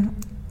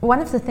one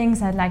of the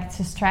things I'd like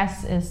to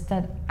stress is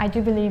that I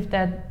do believe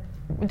that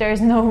there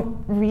is no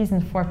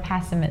reason for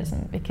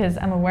pessimism, because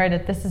I'm aware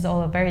that this is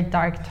all a very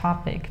dark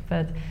topic,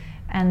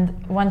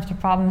 and one of the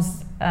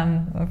problems,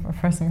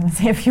 first I'm going to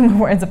say a few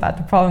more words about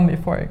the problem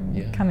before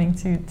coming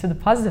to the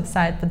positive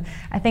side, but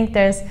I think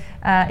there's,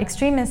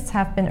 extremists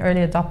have been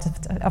early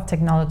adopters of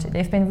technology.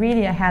 They've been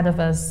really ahead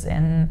of us,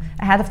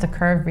 ahead of the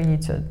curve really,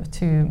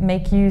 to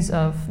make use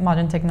of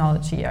modern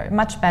technology, or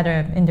much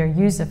better in their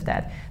use of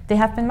that. They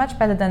have been much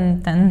better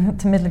than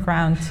the middle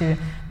ground to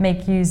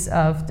make use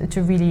of,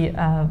 to really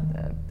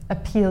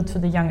appeal to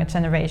the younger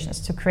generations,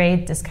 to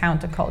create this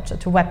counterculture,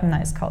 to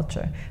weaponize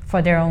culture for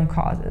their own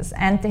causes.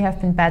 And they have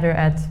been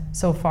better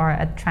so far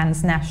at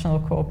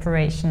transnational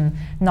cooperation,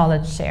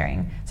 knowledge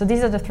sharing. So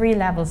these are the three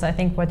levels, I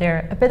think, where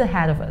they're a bit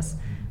ahead of us.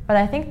 But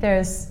I think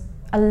there's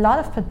a lot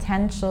of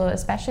potential,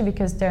 especially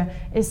because there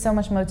is so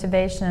much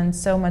motivation and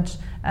so much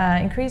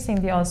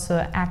increasingly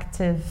also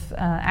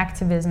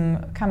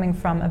activism coming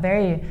from a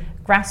very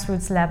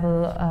grassroots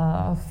level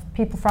of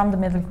people from the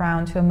middle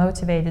ground who are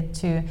motivated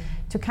to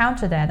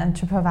counter that and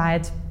to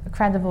provide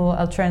credible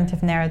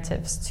alternative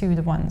narratives to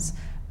the ones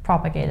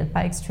propagated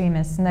by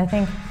extremists. And I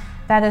think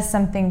that is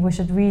something we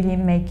should really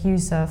make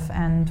use of,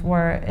 and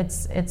where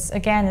it's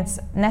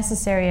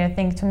necessary, I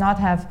think, to not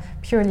have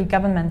purely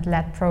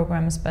government-led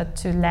programs, but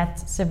to let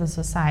civil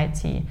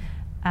society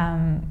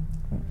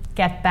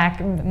get back,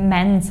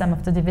 mend some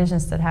of the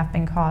divisions that have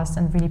been caused,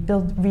 and really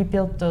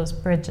rebuild those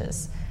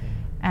bridges.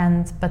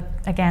 But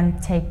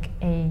again, take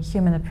a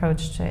human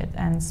approach to it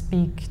and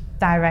speak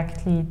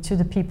directly to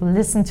the people,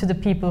 listen to the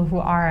people who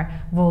are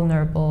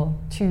vulnerable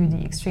to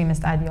the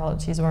extremist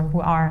ideologies, or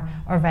who are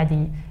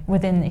already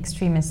within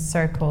extremist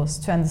circles,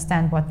 to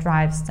understand what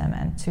drives them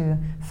and to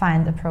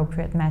find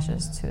appropriate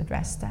measures to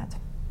address that.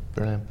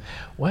 Brilliant.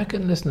 Where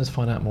can listeners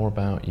find out more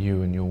about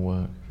you and your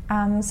work?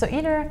 So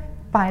either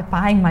by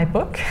buying my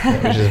book,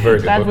 which is a very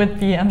good that book. would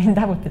be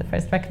the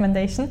first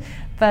recommendation.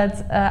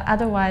 But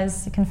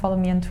otherwise, you can follow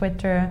me on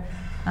Twitter,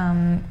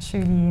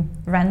 Julie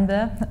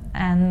Rende,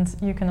 and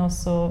you can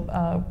also,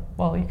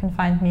 you can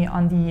find me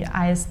on the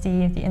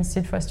ISD, the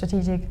Institute for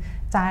Strategic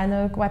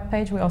Dialogue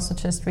webpage. We also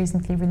just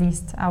recently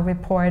released our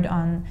report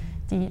on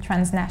the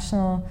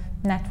transnational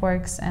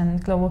networks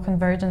and global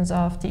convergence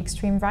of the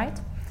extreme right.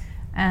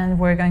 And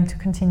we're going to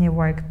continue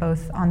work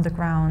both on the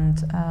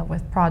ground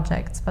with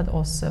projects, but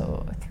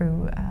also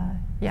through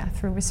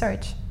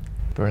research.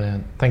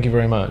 Brilliant. Thank you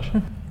very much.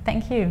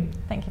 Thank you.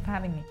 Thank you for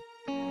having me.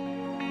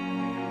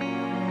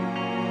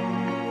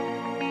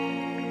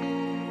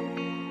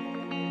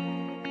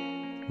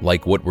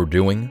 Like what we're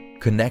doing?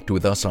 Connect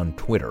with us on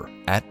Twitter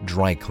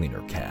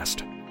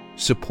 @DryCleanerCast.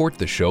 Support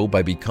the show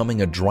by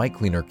becoming a Dry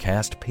Cleaner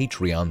Cast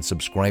Patreon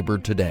subscriber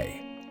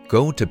today.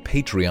 Go to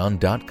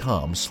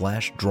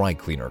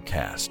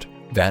patreon.com/drycleanercast.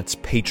 That's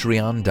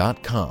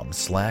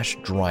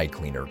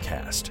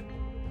patreon.com/drycleanercast.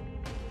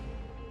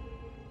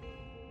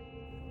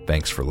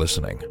 Thanks for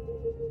listening.